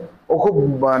যায়নি ও, ও খুব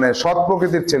মানে সৎ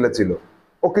প্রকৃতির ছেলে ছিল,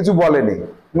 ও কিছু বলেনি,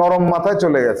 নরম মাথায়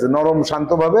চলে গেছে, নরম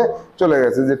শান্তভাবে চলে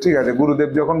গেছে যে ঠিক আছে গুরুদেব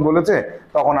যখন বলেছে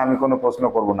তখন আমি কোনো প্রশ্ন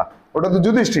করব না। ওটা তো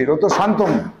যুধিষ্ঠির, ও তো শান্ত।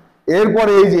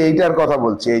 এরপরে এই যে এইটার কথা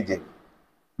বলছি, এই যে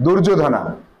দুর্যোধনা,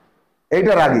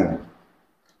 এইটা রাগী।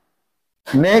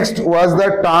 Next was the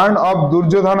turn off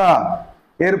Duryodhana,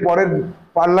 এর পরের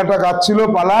পাল্লাটা কাটছিল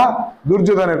পালা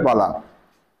দুর্যোধনের পালা।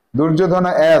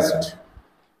 Duryodhana asked,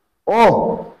 oh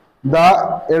the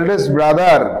eldest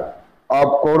brother of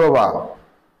Kaurava,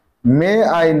 may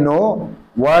I know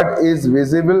what is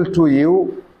visible to you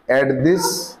at this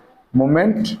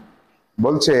moment?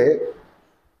 বলছে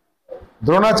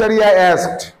দ্রোণাচার্য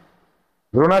asked,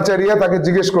 দ্রোণাচার্য তাকে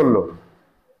জিজ্ঞেস করলো,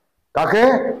 কাকে?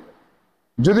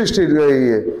 যুধিষ্ঠির,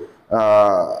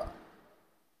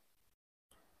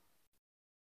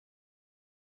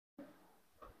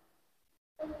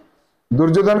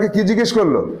 দুর্যোধনকে কি জিজ্ঞেস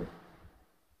করলো?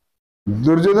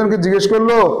 দুর্যোধনকে জিজ্ঞেস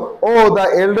করলো, ও দা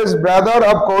এল্ডেস্ট ব্রাদার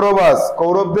অফ কৌরবাস,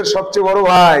 কৌরবদের সবচেয়ে বড়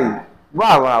ভাই।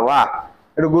 বাহ বাহ বাহ,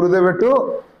 একটু গুরুদেব একটু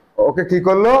ওকে কি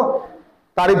করলো,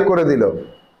 তারিফ করে দিল,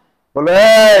 বলে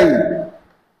এই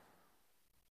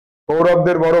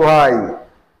কৌরবদের বড় ভাই,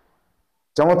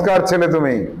 চমৎকার ছেলে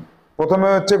তুমি। প্রথমে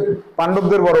হচ্ছে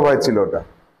পাণ্ডবদের বড় ভাই ছিল ওটা,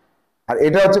 আর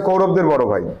এটা হচ্ছে কৌরবদের বড়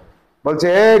ভাই। বলছে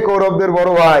এই কৌরবদের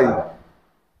বড় ভাই,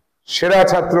 সেরা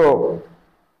ছাত্র,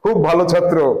 খুব ভালো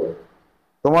ছাত্র,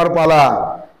 তোমার পালা।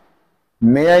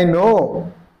 May I know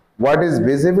what is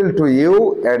visible to you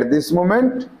at this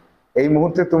moment? এই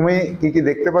মুহূর্তে তুমি কি কি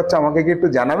দেখতে পাচ্ছ, আমাকে কি একটু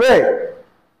জানাবে?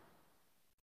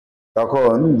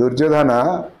 তখন দুর্যোধনা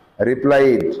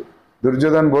রিপ্লাইড,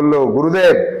 দুর্যোধন বলল,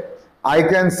 গুরুদেব I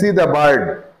can see the bird,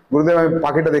 গুরুদেব আমি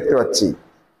পাখিটা দেখতে পাচ্ছি,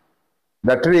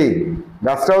 দ্য ট্রি,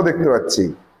 গাছটাও দেখতে পাচ্ছি,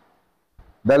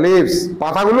 দ্য লিভস,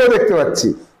 পাতাগুলোও দেখতে পাচ্ছি,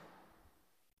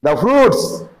 দ্য ফ্রুটস,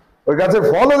 ওই গাছের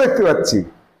ফলও দেখতে পাচ্ছি।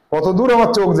 কত দূর আমার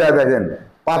চোখ যায় দেখেন,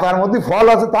 পাতার মধ্যে ফল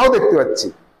আছে তাও দেখতে পাচ্ছি।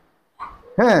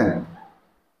 হ্যাঁ,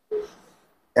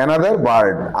 অ্যানাদার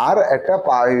বার্ড, আর একটা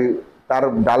তার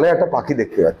ডালে একটা পাখি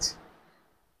দেখতে পাচ্ছি।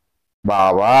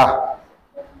 বাবা,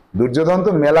 দুর্যোধন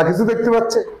তো মেলা কিছু দেখতে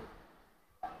পাচ্ছে।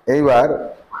 এইবার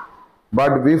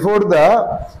but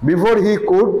before he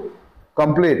could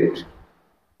complete,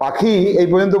 পাখি এই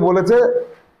পর্যন্ত বলেছে,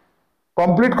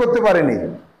 কমপ্লিট করতে পারেনি।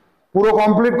 পুরো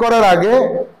কমপ্লিট করার আগে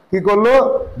কি করলো,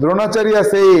 Dronacharya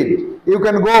said you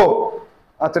can go,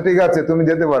 আচ্ছা ঠিক আছে তুমি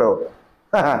যেতে পারো।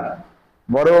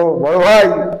 বড় বড় ভাই,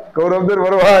 কৌরবদের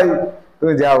বড় ভাই,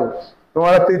 তুমি যাও,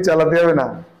 তোমার আর তীর চালাতে হবে না,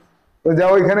 তুমি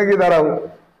যাও ওইখানে গিয়ে দাঁড়াও।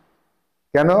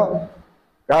 কেন?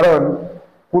 কারণ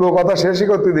পুরো কথা শেষই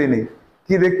করতে দিইনি,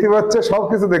 কি দেখতে পাচ্ছে,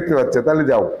 সবকিছু দেখতে পাচ্ছে, তাহলে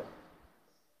যাও।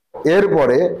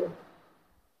 এরপরে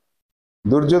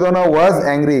দুর্যোধনা ওয়াজ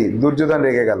অ্যাংরি, দুর্যোধন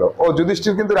রেগে গেল। ও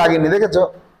যুধিষ্ঠির কিন্তু রাগিনি, দেখেছো?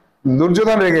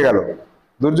 দুর্যোধন রেগে গেল,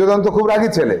 দুর্যোধন তো খুব রাগী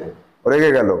ছেলে,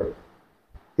 রেগে গেল।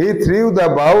 হি থ্রিউ দ্য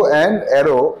বাউ and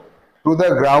arrow to the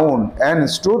ground and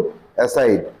stood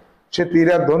aside, সে তীর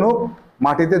আর ধনুক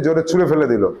মাটিতে জোরে ছুঁড়ে ফেলে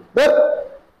দিল।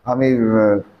 আমি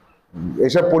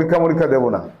এসব পরীক্ষা মরীক্ষা দেবো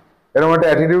না, এরকম একটা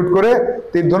অ্যাটিটিউড করে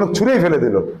তীর ধনুক ছুঁড়েই ফেলে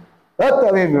দিল।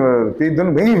 আমি তীর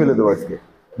ধনুক ভেঙেই ফেলে দেবো আজকে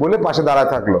বলে পাশে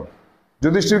দাঁড়ায় থাকলো।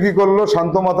 যুধিষ্ঠির কি করলো,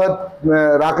 শান্ত মাথা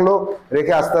রাখলো,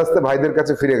 রেখে আস্তে আস্তে ভাইদের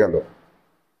কাছে ফিরে গেল।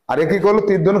 আর এ কি করলো,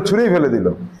 তীর ধনুক ছুঁড়েই ফেলে দিল।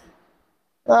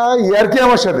 ইয়ার্কি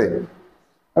আমার সাথে,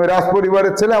 আমি রাজ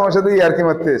পরিবারের ছেলে, আমার সাথে ইয়ার্কি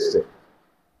মারতে এসছে।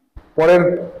 পরের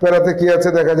প্যারাতে কি আছে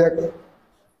দেখা যাক।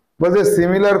 বলছে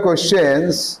similar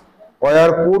questions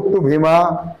war put two Bhima,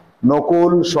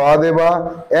 Nakul, Sahadeva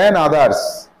and others,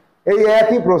 এই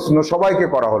একই প্রশ্ন সবাইকে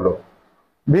করা হলো।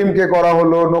 ভীমকে করা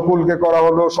হলো, নকুলকে করা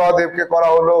হলো, সহদেবকে করা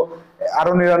হলো,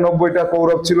 আরো 99টা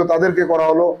কৌরব ছিল তাদেরকে করা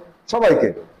হলো, সবাইকে।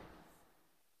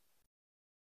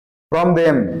 ফ্রম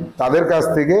দেম, তাদের কাছ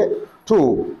থেকে, টু,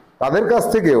 তাদের কাছ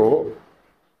থেকেও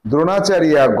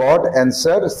Dronacharya goat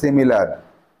answer similar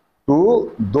to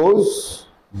those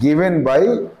given by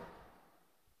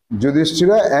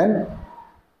Yudhishthira and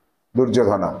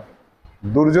Duryodhana.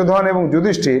 Duryodhan এবং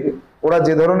যুধিষ্ঠির ওরা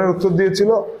যে ধরনের উত্তর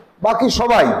দিয়েছিল, বাকি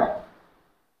সবাই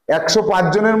 105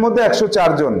 জনের মধ্যে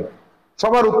 104 জন,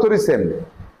 সবার উত্তরই সেম।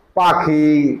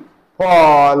 পাখি,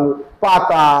 ফল,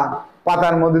 পাতা,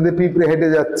 পাতার মধ্যে দিয়ে পিঁপড়ে হেঁটে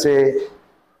যাচ্ছে,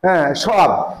 হ্যাঁ সব,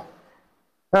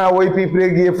 হ্যাঁ ওই পিঁপড়ে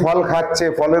গিয়ে ফল খাচ্ছে,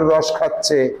 ফলের রস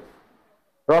খাচ্ছে,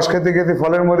 রস খেতে খেতে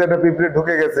ফলের মধ্যে একটা পিঁপড়ে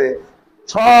ঢুকে গেছে,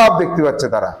 সব দেখতে পাচ্ছে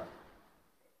তারা।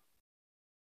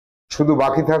 শুধু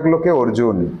বাকি থাকলো কে?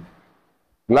 অর্জুন।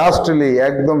 লাস্টলি,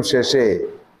 একদম শেষে,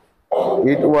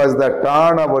 ইট was the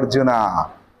turn off Arjuna,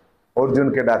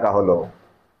 অর্জুনকে ডাকা হলো।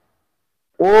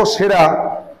 ও সেরা,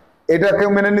 এটা কেউ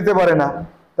মেনে নিতে পারে না,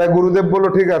 তাই গুরুদেব বললো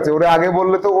ঠিক আছে, ওরা আগে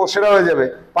বললে তো ও সেরা হয়ে যাবে,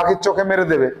 পাখির চোখে মেরে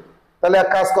দেবে, তাহলে এক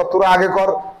কাজ কর, তোরা আগে কর,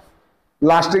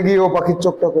 লাস্টে গিয়ে ও পাখির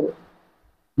চোখটা করে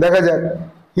দেখা যাক।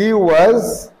 হি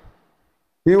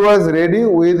ওয়াজ রেডি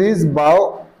উইথ হিজ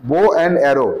বো অ্যান্ড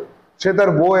অ্যারো, সে তার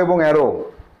বো এবং অ্যারো,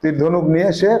 তীর ধনুক নিয়ে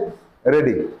সে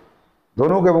রেডি,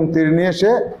 ধনুক এবং তীর নিয়ে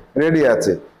সে রেডি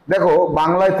আছে। দেখো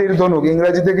বাংলায় তীর ধনুক,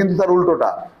 ইংরেজিতে কিন্তু তার উল্টোটা,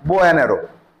 বো অ্যান্ড অ্যারো,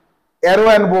 অ্যারো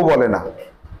অ্যান্ড বো বলে না,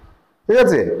 ঠিক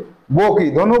আছে? বো কি?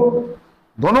 ধনুক,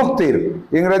 ধনুক তীর,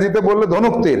 ইংরেজিতে বললে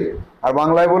ধনুক তীর, আর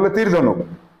বাংলায় বললে তীর ধনুক,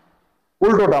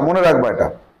 উল্টোটা, মনে রাখবা এটা।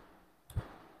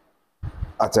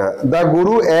 আচ্ছা, দ্য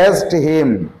গুরু অ্যাস্কড হিম,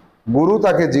 গুরু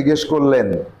তাকে জিজ্ঞেস করলেন,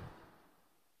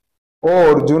 ও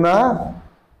Arjuna,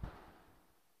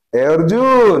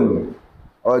 Arjun,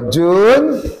 Arjun,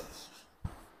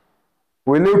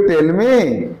 will you tell me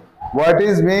what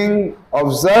is being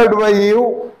observed by you?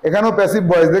 এখানেও প্যাসিভ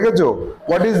ভয়েস দেখেছো,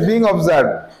 what is being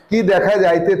observed, কি দেখা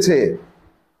যাইতেছে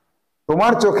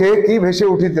তোমার চোখে কি ভেসে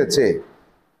উঠিতেছে?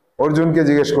 অর্জুনকে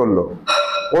জিজ্ঞেস করলো।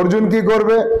 অর্জুন কি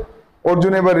করবে?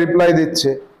 অর্জুন এবার রিপ্লাই দিচ্ছে।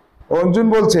 অর্জুন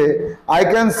বলছে, I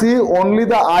can see only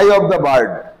the I of the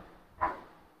bird.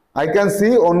 I can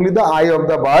see only the eye of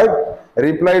the bird,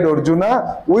 replied Arjuna,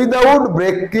 without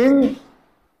breaking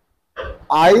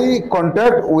eye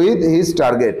contact with his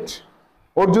target.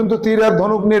 Arjun তো তীর আর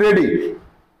ধনুক নিয়ে রেডি,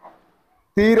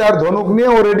 তীর আর ধনুক নিয়ে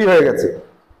ও রেডি হয়ে গেছে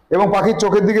এবং পাখির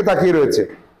চোখের দিকে তাকিয়ে রয়েছে।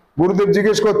 গুরুদেব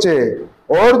জিজ্ঞেস করছে,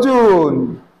 অর্জুন,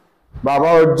 বাবা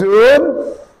অর্জুন,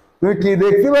 তুমি কি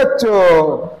দেখতে পাচ্ছ?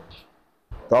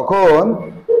 তখন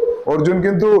অর্জুন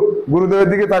কিন্তু গুরুদেবের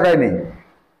দিকে তাকায়নি।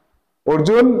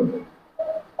 অর্জুন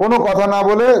কোনো কথা না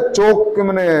বলে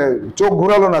চোখ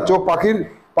ঘুরালো না,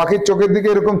 পাখির চোখের দিকে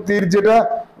এরকম তীর যেটা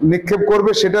নিক্ষেপ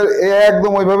করবে সেটা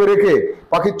একদম ওইভাবে রেখে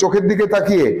পাখির চোখের দিকে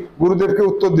তাকিয়ে গুরুদেবকে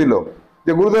উত্তর দিল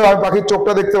যে, গুরুদেব, আমি পাখির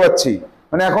চোখটা দেখতে পাচ্ছি,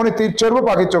 মানে এখনই তীর চড়বো,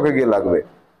 পাখির চোখে গিয়ে লাগবে।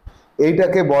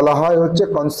 এইটাকে বলা হয় হচ্ছে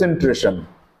কনসেন্ট্রেশন।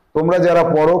 তোমরা যারা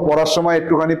পড়ার সময়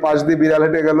একটুখানি পাশ দিয়ে বিড়াল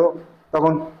হেঁটে গেল,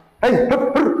 তখন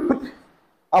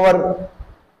আবার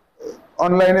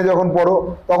অনলাইনে যখন পড়ো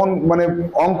তখন মানে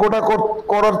অঙ্কটা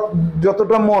করার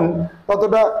যতটা মন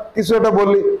ততটা কিছু একটা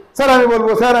বললি, স্যার আমি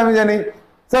বলবো, স্যার আমি জানি,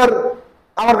 স্যার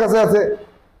আমার কাছে আছে।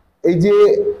 এই যে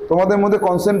তোমাদের মধ্যে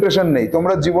কনসেন্ট্রেশন নেই,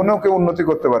 তোমরা জীবনেও কেউ উন্নতি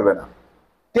করতে পারবে না,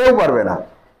 কেউ পারবে না,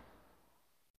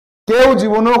 কেউ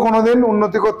জীবনেও কোনোদিন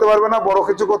উন্নতি করতে পারবে না, বড়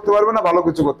কিছু করতে পারবে না, ভালো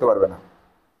কিছু করতে পারবে না,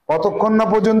 কতক্ষণ না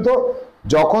পর্যন্ত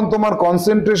যখন তোমার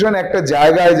কনসেন্ট্রেশন একটা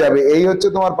জায়গায় যাবে। এই হচ্ছে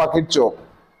তোমার পাখির চোখ,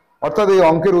 অর্থাৎ এই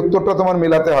অঙ্কের উত্তরটা তোমার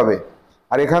মেলাতে হবে,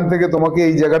 আর এখান থেকে তোমাকে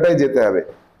এই জায়গাটায় যেতে হবে।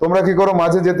 তোমরা কি করো,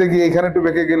 মাঝে যেতে গিয়ে এখানে একটু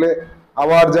বেঁকে গেলে,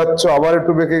 আবার যাচ্ছ, আবার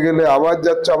একটু বেঁকে গেলে, আবার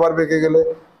যাচ্ছ, আবার বেঁকে গেলে,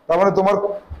 তার মানে তোমার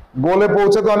গোলে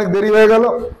পৌঁছাতে অনেক দেরি হয়ে গেল।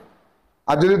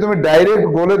 আর যদি তুমি ডাইরেক্ট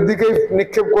গোলের দিকে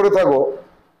নিক্ষেপ করে থাকো,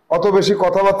 অত বেশি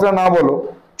কথাবার্তা না বলো,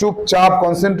 চুপচাপ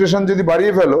কনসেন্ট্রেশন যদি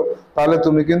বাড়িয়ে ফেলো, তাহলে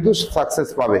তুমি কিন্তু সাকসেস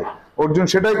পাবে। অর্জুন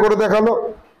সেটাই করে দেখালো।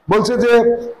 বলছে যে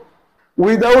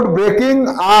without breaking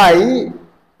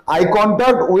eye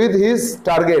contact with his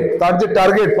target, তার যে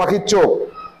টার্গেট পাখির চোখ,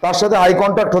 তার সাথে আই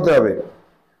কন্ট্যাক্ট হতে হবে,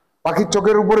 পাখির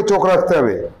চোখের উপরে চোখ রাখতে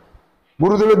হবে।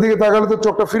 গুরুদেবের দিকে তাকালে তো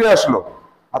চোখটা ফিরে আসলো,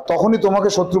 আর তখনই তোমাকে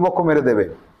শত্রুপক্ষ মেরে দেবে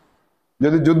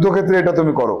যদি যুদ্ধক্ষেত্রে এটা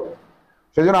তুমি করো।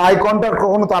 সেই জন্য আই কন্ট্যাক্ট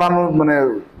কখনো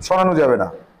সরানো যাবে না।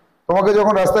 তোমাকে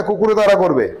যখন রাস্তায় কুকুরে তাড়া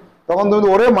করবে, তখন তুমি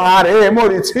ওরে মা রে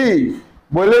মরিছি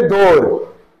বলে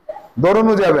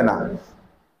দৌড়ানো যাবে না।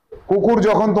 কুকুর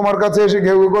যখন তোমার কাছে এসে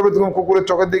ঘেউ ঘেউ করবে, তুমি কুকুরের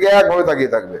চোখের দিকে একভাবে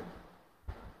তাকিয়ে থাকবে।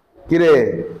 কিরে,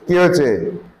 কি হয়েছে,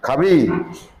 খাবি?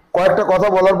 কয়েকটা কথা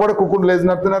বলার পরে কুকুর লেজ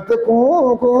নাড়তে নাড়তে কু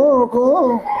কু কু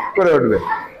করে উঠবে,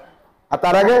 আর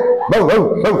তার আগে ভৌ ভৌ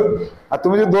ভৌ। আর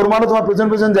তুমি যদি দৌড় মারো, তোমার পেছন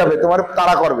পেছন যাবে, তোমার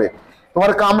তাড়া করবে,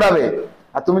 তোমার কামড়াবে।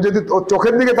 আর তুমি যদি ওর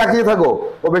চোখের দিকে তাকিয়ে থাকো,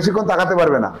 ও বেশিক্ষণ তাকাতে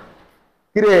পারবে না।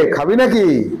 কিরে, খাবি নাকি?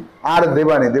 আর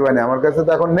দেবানি, আমার কাছে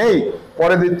তো এখন নেই,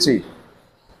 পরে দিচ্ছি।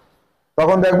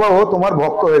 তখন দেখবো ও তোমার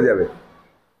ভক্ত হয়ে যাবে।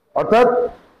 অর্থাৎ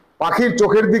পাখির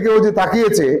চোখের দিকে ও যে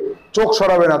তাকিয়েছে, চোখ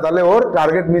সরাবে না, তাহলে ওর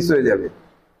টার্গেট মিস হয়ে যাবে।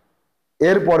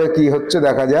 এরপরে কি হচ্ছে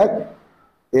দেখা যাক।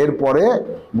 এরপরে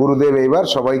গুরুদেব এইবার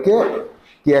সবাইকে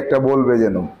কি একটা বলবে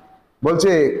যেন।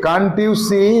 বলছে, can't you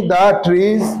C the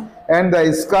trees and the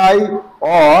sky,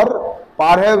 or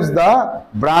perhaps the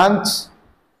branch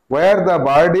where the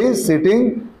bird is sitting?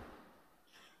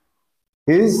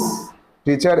 His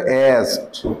teacher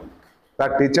asked.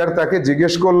 তার টিচার তাকে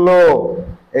জিজ্ঞেস করলো,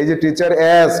 এই যে টিচার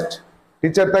asked,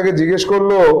 টিচার তাকে জিজ্ঞেস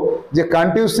করলো যে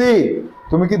কান্ট ইউ সি,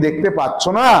 তুমি কি দেখতে পাচ্ছ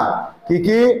না? কি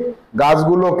কি?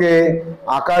 গাছগুলোকে,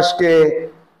 আকাশকে,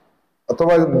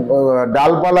 অথবা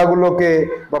ডালপালাগুলোকে,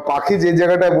 বা পাখি যে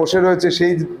জায়গাটায় বসে রয়েছে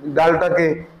সেই ডালটাকে,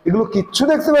 এগুলো কিচ্ছু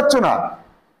দেখতে পাচ্ছ না?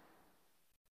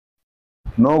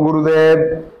 নো গুরুদেব,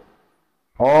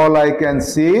 all I can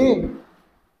see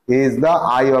is the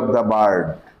eye of the bird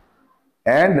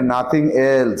and nothing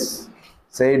else,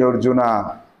 said Arjuna,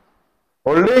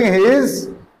 holding his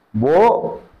bow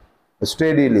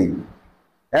steadily.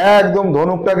 একদম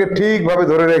ধনুকটাকে ঠিকভাবে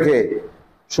ধরে রেখে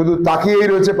শুধু তাকিয়েই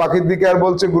রয়েছে পাখির দিকে, আর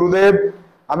বলছে, গুরুদেব,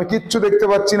 আমি কিচ্ছু দেখতে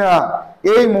পাচ্ছি না,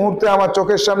 এই মুহূর্তে আমার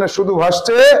চোখের সামনে শুধু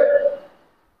ভাসছে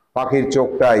পাখির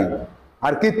চোখটাই,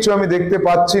 আর কিচ্ছু আমি দেখতে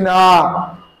পাচ্ছি না,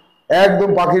 একদম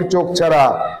পাখির চোখ ছাড়া।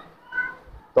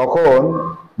 তখন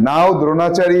নাও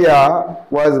দ্রোণাচার্যা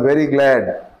ওয়াজ ভেরি গ্ল্যাড।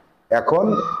 এখন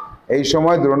এই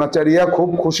সময় দ্রোণাচার্যা খুব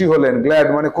খুশি হলেন। গ্ল্যাড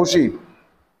মানে খুশি।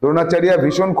 দ্রোণাচার্যা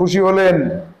ভীষণ খুশি হলেন।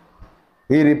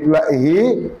 হি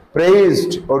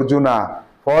প্রেইজড Arjuna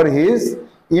for his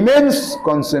immense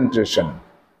concentration.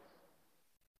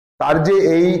 তার যে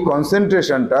এই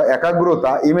কনসেন্ট্রেশনটা,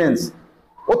 একাগ্রতা, ইমেন্স,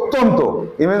 অত্যন্ত,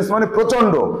 ইমেন্স মানে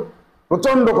প্রচন্ড,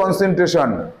 প্রচন্ড কনসেন্ট্রেশন,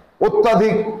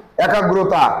 অত্যাধিক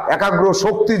একাগ্রতা, একাগ্র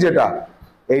শক্তি যেটা,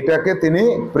 এইটাকে তিনি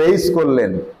প্রেইজ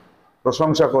করলেন,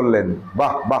 প্রশংসা করলেন।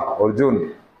 বাহ বাহ অর্জুন,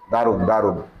 দারুণ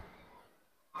দারুণ,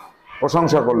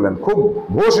 প্রশংসা করলেন, খুব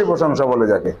ভূয়সী প্রশংসা বলে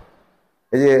যাকে।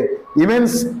 এই যে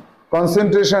ইমেন্স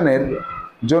কনসেন্ট্রেশনের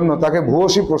জন্য তাকে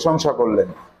ভূয়সী প্রশংসা করলেন।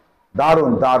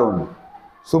 দারুণ দারুণ,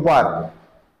 super.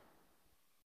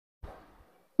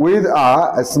 With a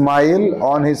smile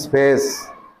on his face,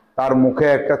 তার মুখে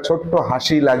একটা ছোট্ট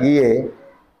হাসি লাগিয়ে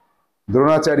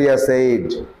দ্রোণাচার্য সেইড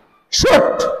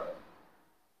শট।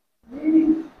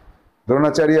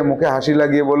 দ্রোণাচার্য মুখে হাসি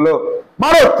লাগিয়ে বলল,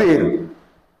 মারো তীর,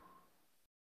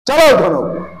 চালাও ধনুক।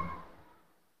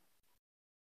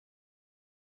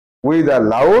 With a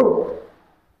loud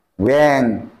wang,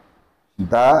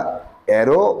 the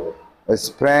arrow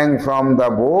sprang from the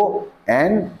bow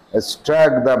and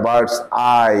struck the bird's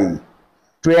eye.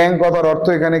 ট্যাং কথার অর্থ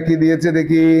এখানে কি দিয়েছে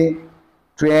দেখি?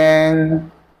 ট্যাং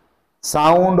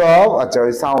সাউন্ড অফ, আচ্ছা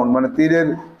ওই সাউন্ড মানে তীরের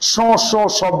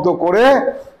শব্দ করে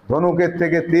ধনুকের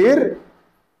থেকে তীর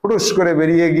ফুটুস করে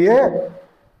বেরিয়ে গিয়ে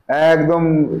একদম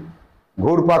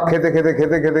ঘুরপাক খেতে খেতে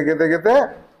খেতে খেতে খেতে খেতে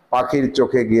পাখির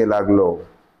চোখে গিয়ে লাগলো,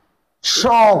 শ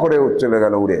করে চলে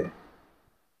গেল উড়ে।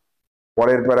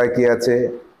 পরের পাড়ায় কি আছে?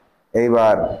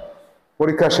 এইবার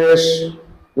পরীক্ষা শেষ,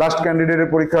 লাস্ট ক্যান্ডিডেটের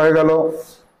পরীক্ষা হয়ে গেল।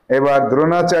 এবার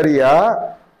Dronacharya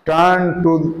turn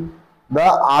to the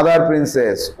other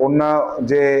princess, অন্য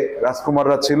যে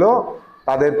রাজকুমাররা ছিল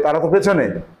তারা তো পেছনে,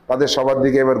 তাদের সবার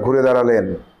দিকে এবার ঘুরে দাঁড়ালেন।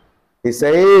 He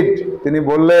said, তিনি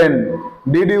বললেন,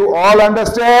 did you all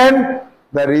understand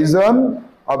the reason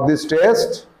of this test?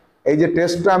 এই যে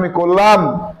টেস্টটা আমি করলাম,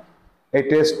 এই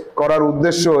টেস্ট করার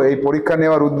উদ্দেশ্য, এই পরীক্ষা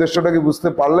নেওয়ার উদ্দেশ্যটা কি বুঝতে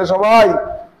পারলে সবাই,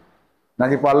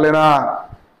 নাকি পারলে না?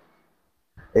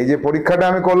 এই যে পরীক্ষাটা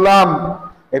আমি করলাম,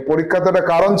 এই পরীক্ষাতে একটা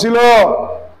কারণ ছিল,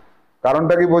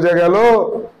 কারণটা কি বোঝা গেল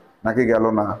নাকি গেল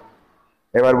না?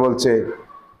 এবার বলছে,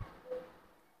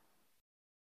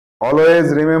 অলওয়েজ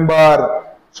রিমেম্বার,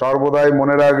 সর্বদাই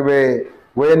মনে রাখবে,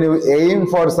 when you aim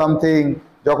for something,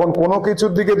 যখন কোনো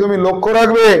কিছুর দিকে তুমি লক্ষ্য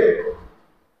রাখবে,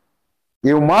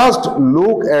 you must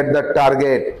look at the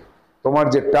target, তোমার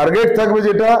যে টার্গেট থাকবে,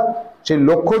 যেটা সেই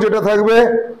লক্ষ্য যেটা থাকবে,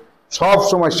 সব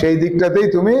সময় সেই দিকটাতেই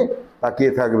তুমি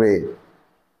তাকিয়ে থাকবে,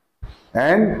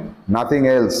 and nothing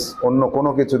else, অন্য কোনো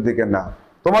কিছুর দিকে না।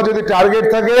 তোমার যদি টার্গেট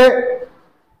থাকে,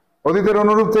 অতীতের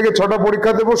অনুরূপ থেকে 6টা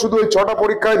পরীক্ষা দেবো, শুধু ওই 6টা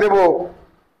পরীক্ষায় দেবো,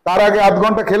 তার আগে আধ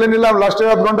ঘন্টা খেলে নিলাম,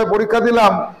 লাস্টের আধ ঘন্টা পরীক্ষা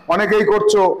দিলাম, অনেকেই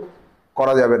করছো,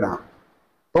 করা যাবে না।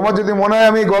 তোমার যদি মনে হয়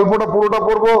আমি গল্পটা পুরোটা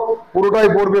পড়বো, পুরোটাই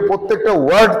পড়বে, প্রত্যেকটা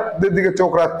ওয়ার্ডের দিকে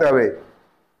চোখ রাখতে হবে,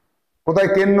 কোথায়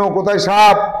কেন্ন, কোথায়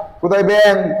সাপ, কোথায়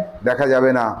ব্যাং, দেখা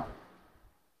যাবে না,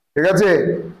 ঠিক আছে?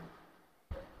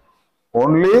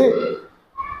 only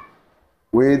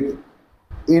with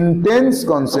intense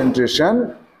concentration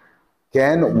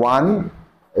can one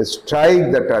strike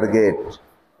the target,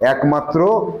 একমাত্র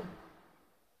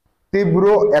তীব্র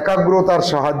একাগ্রতার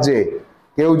সাহায্যে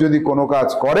কেউ যদি কোনো কাজ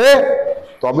করে,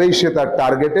 তবেই সে তার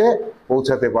টার্গেটে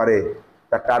পৌঁছাতে পারে,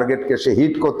 তার টার্গেটকে সে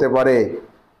হিট করতে পারে।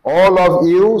 all of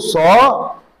you saw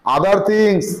other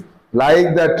things like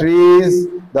the trees,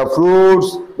 the fruits,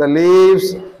 the leaves,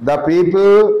 the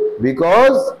people,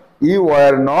 because you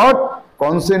were not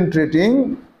concentrating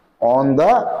on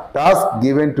the task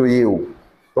given to you.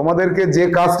 তোমাদেরকে যে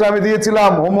কাজটা আমি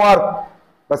দিয়েছিলাম, হোমওয়ার্ক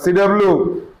বা সিডব্লিউ,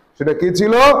 সেটা কি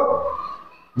ছিল?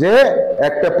 যে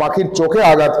একটা পাখির চোখে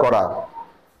আঘাত করা।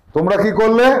 তোমরা কি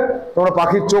করলে? তোমরা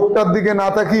পাখির চোখটার দিকে না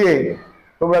তাকিয়ে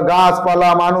তোমরা গাছপালা,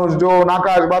 মানুষজন,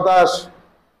 আকাশ বাতাস,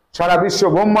 সারা বিশ্ব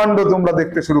ব্রহ্মাণ্ড তোমরা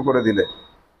দেখতে শুরু করে দিলে।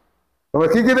 তোমরা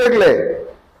কি কি দেখলে?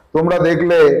 তোমরা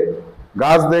দেখলে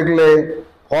গাছ দেখলে,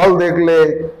 ফল দেখলে,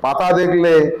 পাতা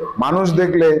দেখলে, মানুষ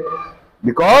দেখলে,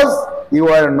 because you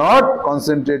are not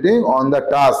concentrating on the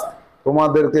task.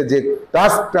 তোমাদেরকে যে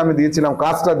টাস্কটা আমি দিয়েছিলাম,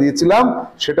 কাজটা দিয়েছিলাম,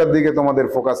 সেটার দিকে তোমাদের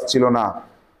ফোকাস ছিল না।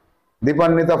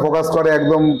 দীপান্বিতা ফোকাস করে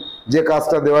একদম যে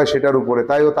কাজটা দেওয়া হয় সেটার উপরে,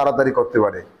 তাই ও তাড়াতাড়ি করতে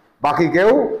পারে। বাকি কেউ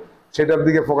সেটার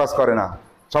দিকে ফোকাস করে না।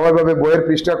 সবাই ভাবে বইয়ের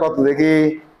পৃষ্ঠা কত, দেখি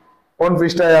কোন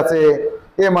পৃষ্ঠায় আছে,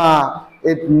 এ মা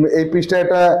এই পৃষ্ঠায়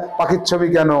একটা পাখির ছবি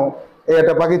কেন,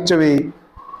 এটা পাখির ছবি,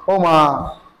 ও মা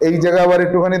এই জায়গায় আবার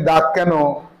একটুখানি দাগ কেন,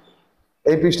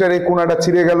 এই পৃষ্ঠার এই কোনাটা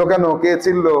ছিঁড়ে গেল কেন, কে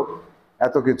ছিঁড়ল,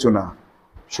 এত কিছু না।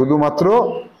 শুধুমাত্র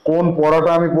কোন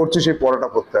পড়াটা আমি পড়ছি সেই পড়াটা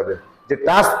পড়তে হবে, যে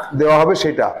টাস্ক দেওয়া হবে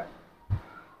সেটা।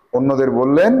 অন্যদের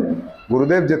বললেন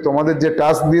গুরুদেব যে তোমাদের যে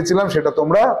টাস্ক দিয়েছিলাম সেটা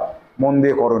তোমরা মন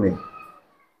দিয়ে করনি।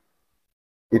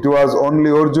 ইট ওয়াজ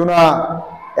অনলি অর্জুনা,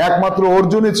 একমাত্র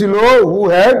অর্জুনই ছিল হু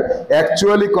হ্যাড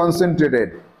অ্যাকচুয়ালি কনসেন্ট্রেটেড।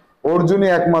 অর্জুনই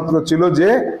একমাত্র ছিল যে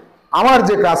আমার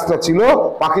যে কাজটা ছিল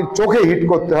পাখির চোখে হিট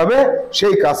করতে হবে,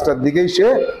 সেই কাজটার দিকেই সে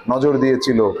নজর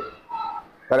দিয়েছিল।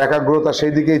 তার একাগ্রতা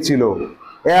সেই দিকেই ছিল,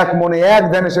 এক মনে এক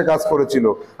ধ্যানে সে কাজ করেছিল।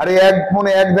 আর এই এক মনে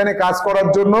এক ধ্যানে কাজ করার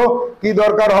জন্য কি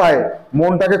দরকার হয়?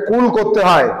 মনটাকে কুল করতে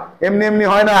হয়, এমনি এমনি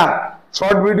হয় না।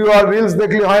 শর্ট ভিডিও আর রিলস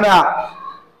দেখলে হয় না,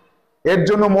 এর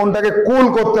জন্য মনটাকে কুল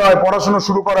করতে হয়। পড়াশোনা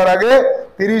শুরু করার আগে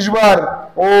 30 বার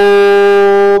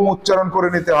ওম উচ্চারণ করে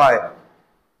নিতে হয়,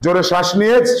 জোরে শ্বাস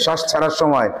নিয়ে শ্বাস ছাড়ার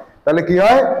সময়। তাহলে কি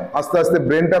হয়? আস্তে আস্তে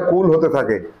ব্রেনটা কুল হতে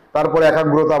থাকে, তারপরে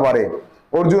একাগ্রতা বাড়ে।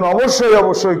 অর্জুন অবশ্যই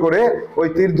অবশ্যই করে ওই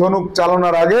তীর ধনুক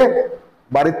চালানোর আগে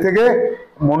বাড়ির থেকে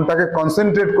মনটাকে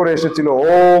কনসেন্ট্রেট করে এসেছিল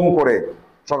ওম করে।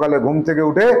 সকালে ঘুম থেকে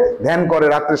উঠে ধ্যান করে,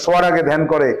 রাত্রে শোয়ার আগে ধ্যান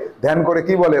করে, ধ্যান করে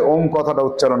কি বলে? ওম কথাটা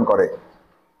উচ্চারণ করে।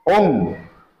 ওম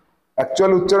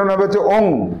অ্যাকচুয়াল উচ্চারণ হবে হচ্ছে ওম।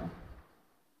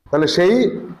 তাহলে সেই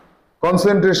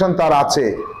কনসেন্ট্রেশন তার আছে।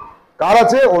 কার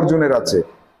আছে? অর্জুনের আছে।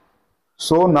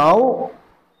 So now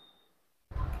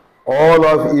all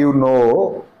of you know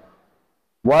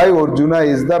why Arjuna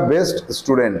is the best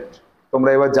student. তোমরা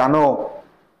এবার জানো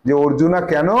যে অর্জুনা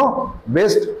কেন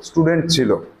বেস্ট স্টুডেন্ট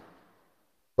ছিল।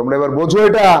 তোমরা এবার বোঝো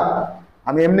এটা,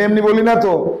 আমি এমনি এমনি বলি না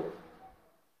তো,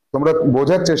 তোমরা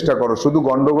বোঝার চেষ্টা করো। শুধু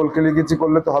গন্ডগোল কেলিকিচি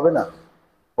করলে তো হবে না,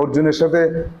 অর্জুনের সাথে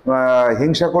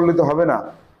হিংসা করলে তো হবে না,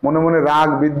 মনে মনে রাগ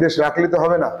বিদ্বেষ রাখলে তো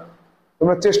হবে না।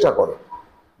 তোমরা চেষ্টা করো,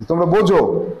 তোমরা বোঝো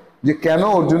যে কেন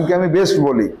অর্জুনকে আমি বেস্ট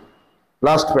বলি।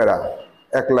 লাস্ট প্যারা,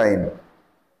 এক লাইন,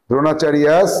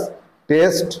 দ্রোণাচার্যাস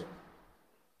টেস্ট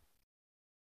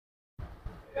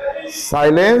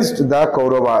সাইলেন্সড দ্য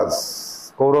কৌরবাস।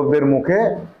 কৌরবদের মুখে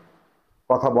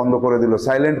কথা বন্ধ করে দিল,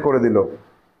 সাইলেন্ট করে দিল।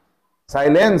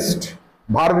 সাইলেন্সড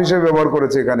ভার্ব হিসেবে ব্যবহার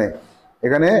করেছে, এখানে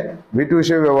এখানে ভিটু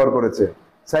হিসেবে ব্যবহার করেছে।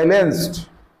 সাইলেন্সড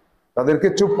তাদেরকে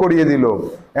চুপ করিয়ে দিল।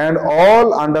 অ্যান্ড অল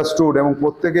আন্ডারস্টুড, এবং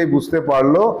প্রত্যেকেই বুঝতে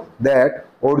পারলো that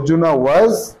Arjuna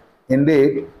was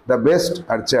indeed the best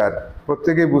আর্চার।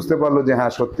 প্রত্যেকেই বুঝতে পারলো যে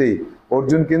হ্যাঁ সত্যি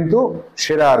অর্জুন কিন্তু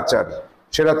সেরা আর্চার,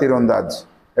 সেরা তীরন্দাজ,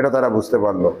 এটা তারা বুঝতে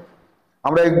পারলো।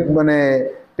 আমরা এই মানে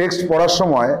টেক্সট পড়ার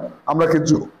সময় আমরা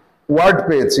কিছু ওয়ার্ড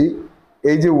পেয়েছি।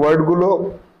 এই যে ওয়ার্ডগুলো,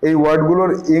 এই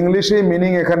ওয়ার্ডগুলোর ইংলিশেই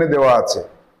মিনিং এখানে দেওয়া আছে।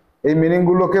 এই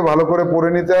মিনিংগুলোকে ভালো করে পড়ে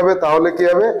নিতে হবে, তাহলে কি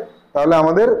হবে? তাহলে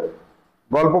আমাদের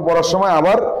গল্প পড়ার সময়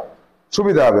আবার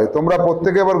সুবিধা হবে। তোমরা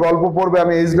প্রত্যেকে আবার গল্প পড়বে,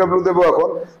 আমি HW দেবো এখন।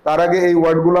 তার আগে এই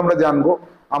ওয়ার্ডগুলো আমরা জানবো।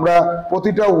 আমরা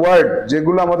প্রতিটা ওয়ার্ড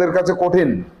যেগুলো আমাদের কাছে কঠিন,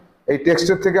 এই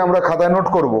টেক্সটের থেকে আমরা খাতায় নোট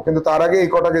করব, কিন্তু তার আগে এই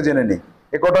কটাকে জেনে নিই।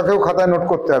 এই কটাকেও খাতায় নোট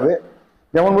করতে হবে।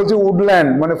 যেমন বলছি উডল্যান্ড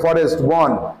মানে ফরেস্ট,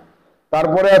 বন।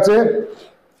 তারপরে আছে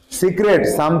secret,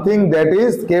 something that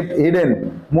is kept hidden,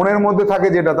 মনের মধ্যে থাকে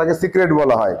যেটা, তাকে সিক্রেট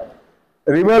বলা হয়।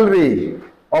 রিভেলরি,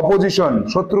 অপোজিশন,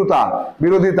 শত্রুতা,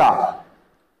 বিরোধিতা।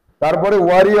 তারপরে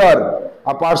warrior,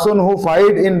 a person who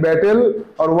fight in battle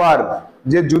or were,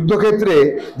 যে যুদ্ধক্ষেত্রে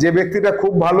যে ব্যক্তিটা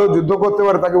খুব ভালো যুদ্ধ করতে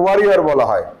পারে তাকে ওয়ারিয়র বলা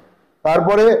হয়।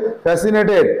 তারপরে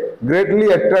ফ্যাসিনেটেড, গ্রেটলি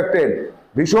অ্যাট্রাক্টেড,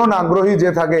 ভীষণ আগ্রহী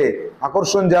যে থাকে,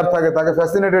 আকর্ষণ যার থাকে, তাকে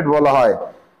ফ্যাসিনেটেড বলা হয়।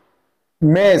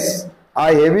 Mace, a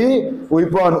heavy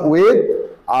weapon with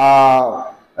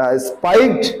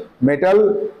spiked metal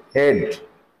head,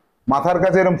 মাথার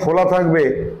কাছে এরকম ফোলা থাকবে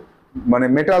মানে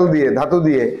মেটাল দিয়ে, ধাতু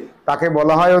দিয়ে, তাকে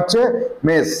বলা হয় হচ্ছে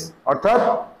মেস, অর্থাৎ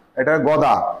এটা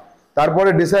গদা। তারপরে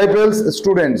ডিসাইপলস,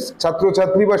 স্টুডেন্টস,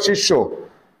 ছাত্রছাত্রী বা শিষ্য।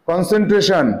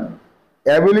 Concentration,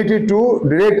 ability to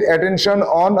direct attention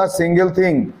on a single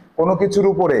thing, কোনো কিছুর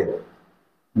উপরে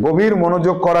গভীর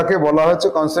মনোযোগ করাকে বলা হচ্ছে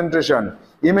কনসেন্ট্রেশন।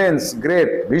 ইমেন্স, গ্রেট,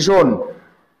 ভীষণ।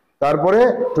 তারপরে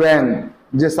ট্র্যাং,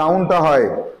 যে সাউন্ডটা হয়,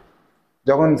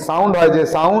 যখন সাউন্ড হয়, যে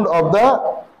sound of the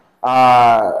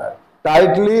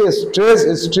tightly stress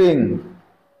string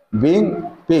being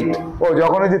picked, ও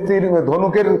যখন এই যে তীর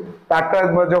ধনুকের তারটা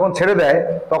যখন ছেড়ে দেয়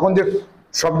তখন যে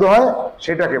শব্দ হয়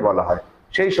সেটাকে বলা হয়,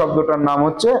 সেই শব্দটার নাম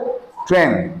হচ্ছে ট্র্যাং।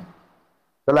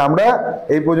 তাহলে আমরা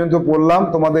এই পর্যন্ত পড়লাম।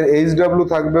 তোমাদের HW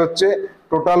থাকবে হচ্ছে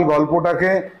টোটাল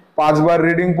গল্পটাকে 5 বার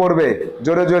রিডিং পড়বে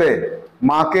জোরে জোরে।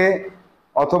 মাকে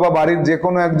অথবা বাড়ির যে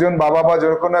কোনো একজন, বাবা বা যে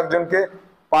কোনো একজনকে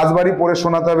 5 বারই পড়ে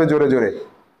শোনাতে হবে জোরে জোরে।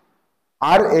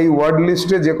 আর এই ওয়ার্ড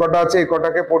লিস্টে যে কটা আছে এই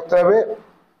কটাকে পড়তে হবে।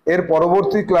 এর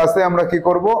পরবর্তী ক্লাসে আমরা কি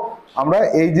করব? আমরা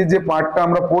এই যে পার্টটা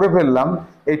আমরা পড়ে ফেললাম,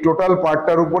 এই টোটাল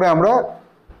পার্টটার উপরে আমরা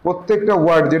প্রত্যেকটা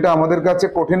ওয়ার্ড যেটা আমাদের কাছে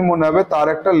কঠিন মনে হবে তার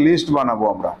একটা লিস্ট বানাবো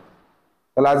আমরা।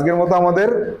 তাহলে আজকের মতো আমাদের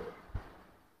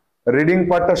রিডিং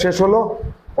পার্টটা শেষ হলো।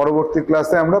 পরবর্তী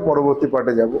ক্লাসে আমরা পরবর্তী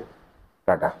পার্টে যাব।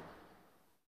 টাটা।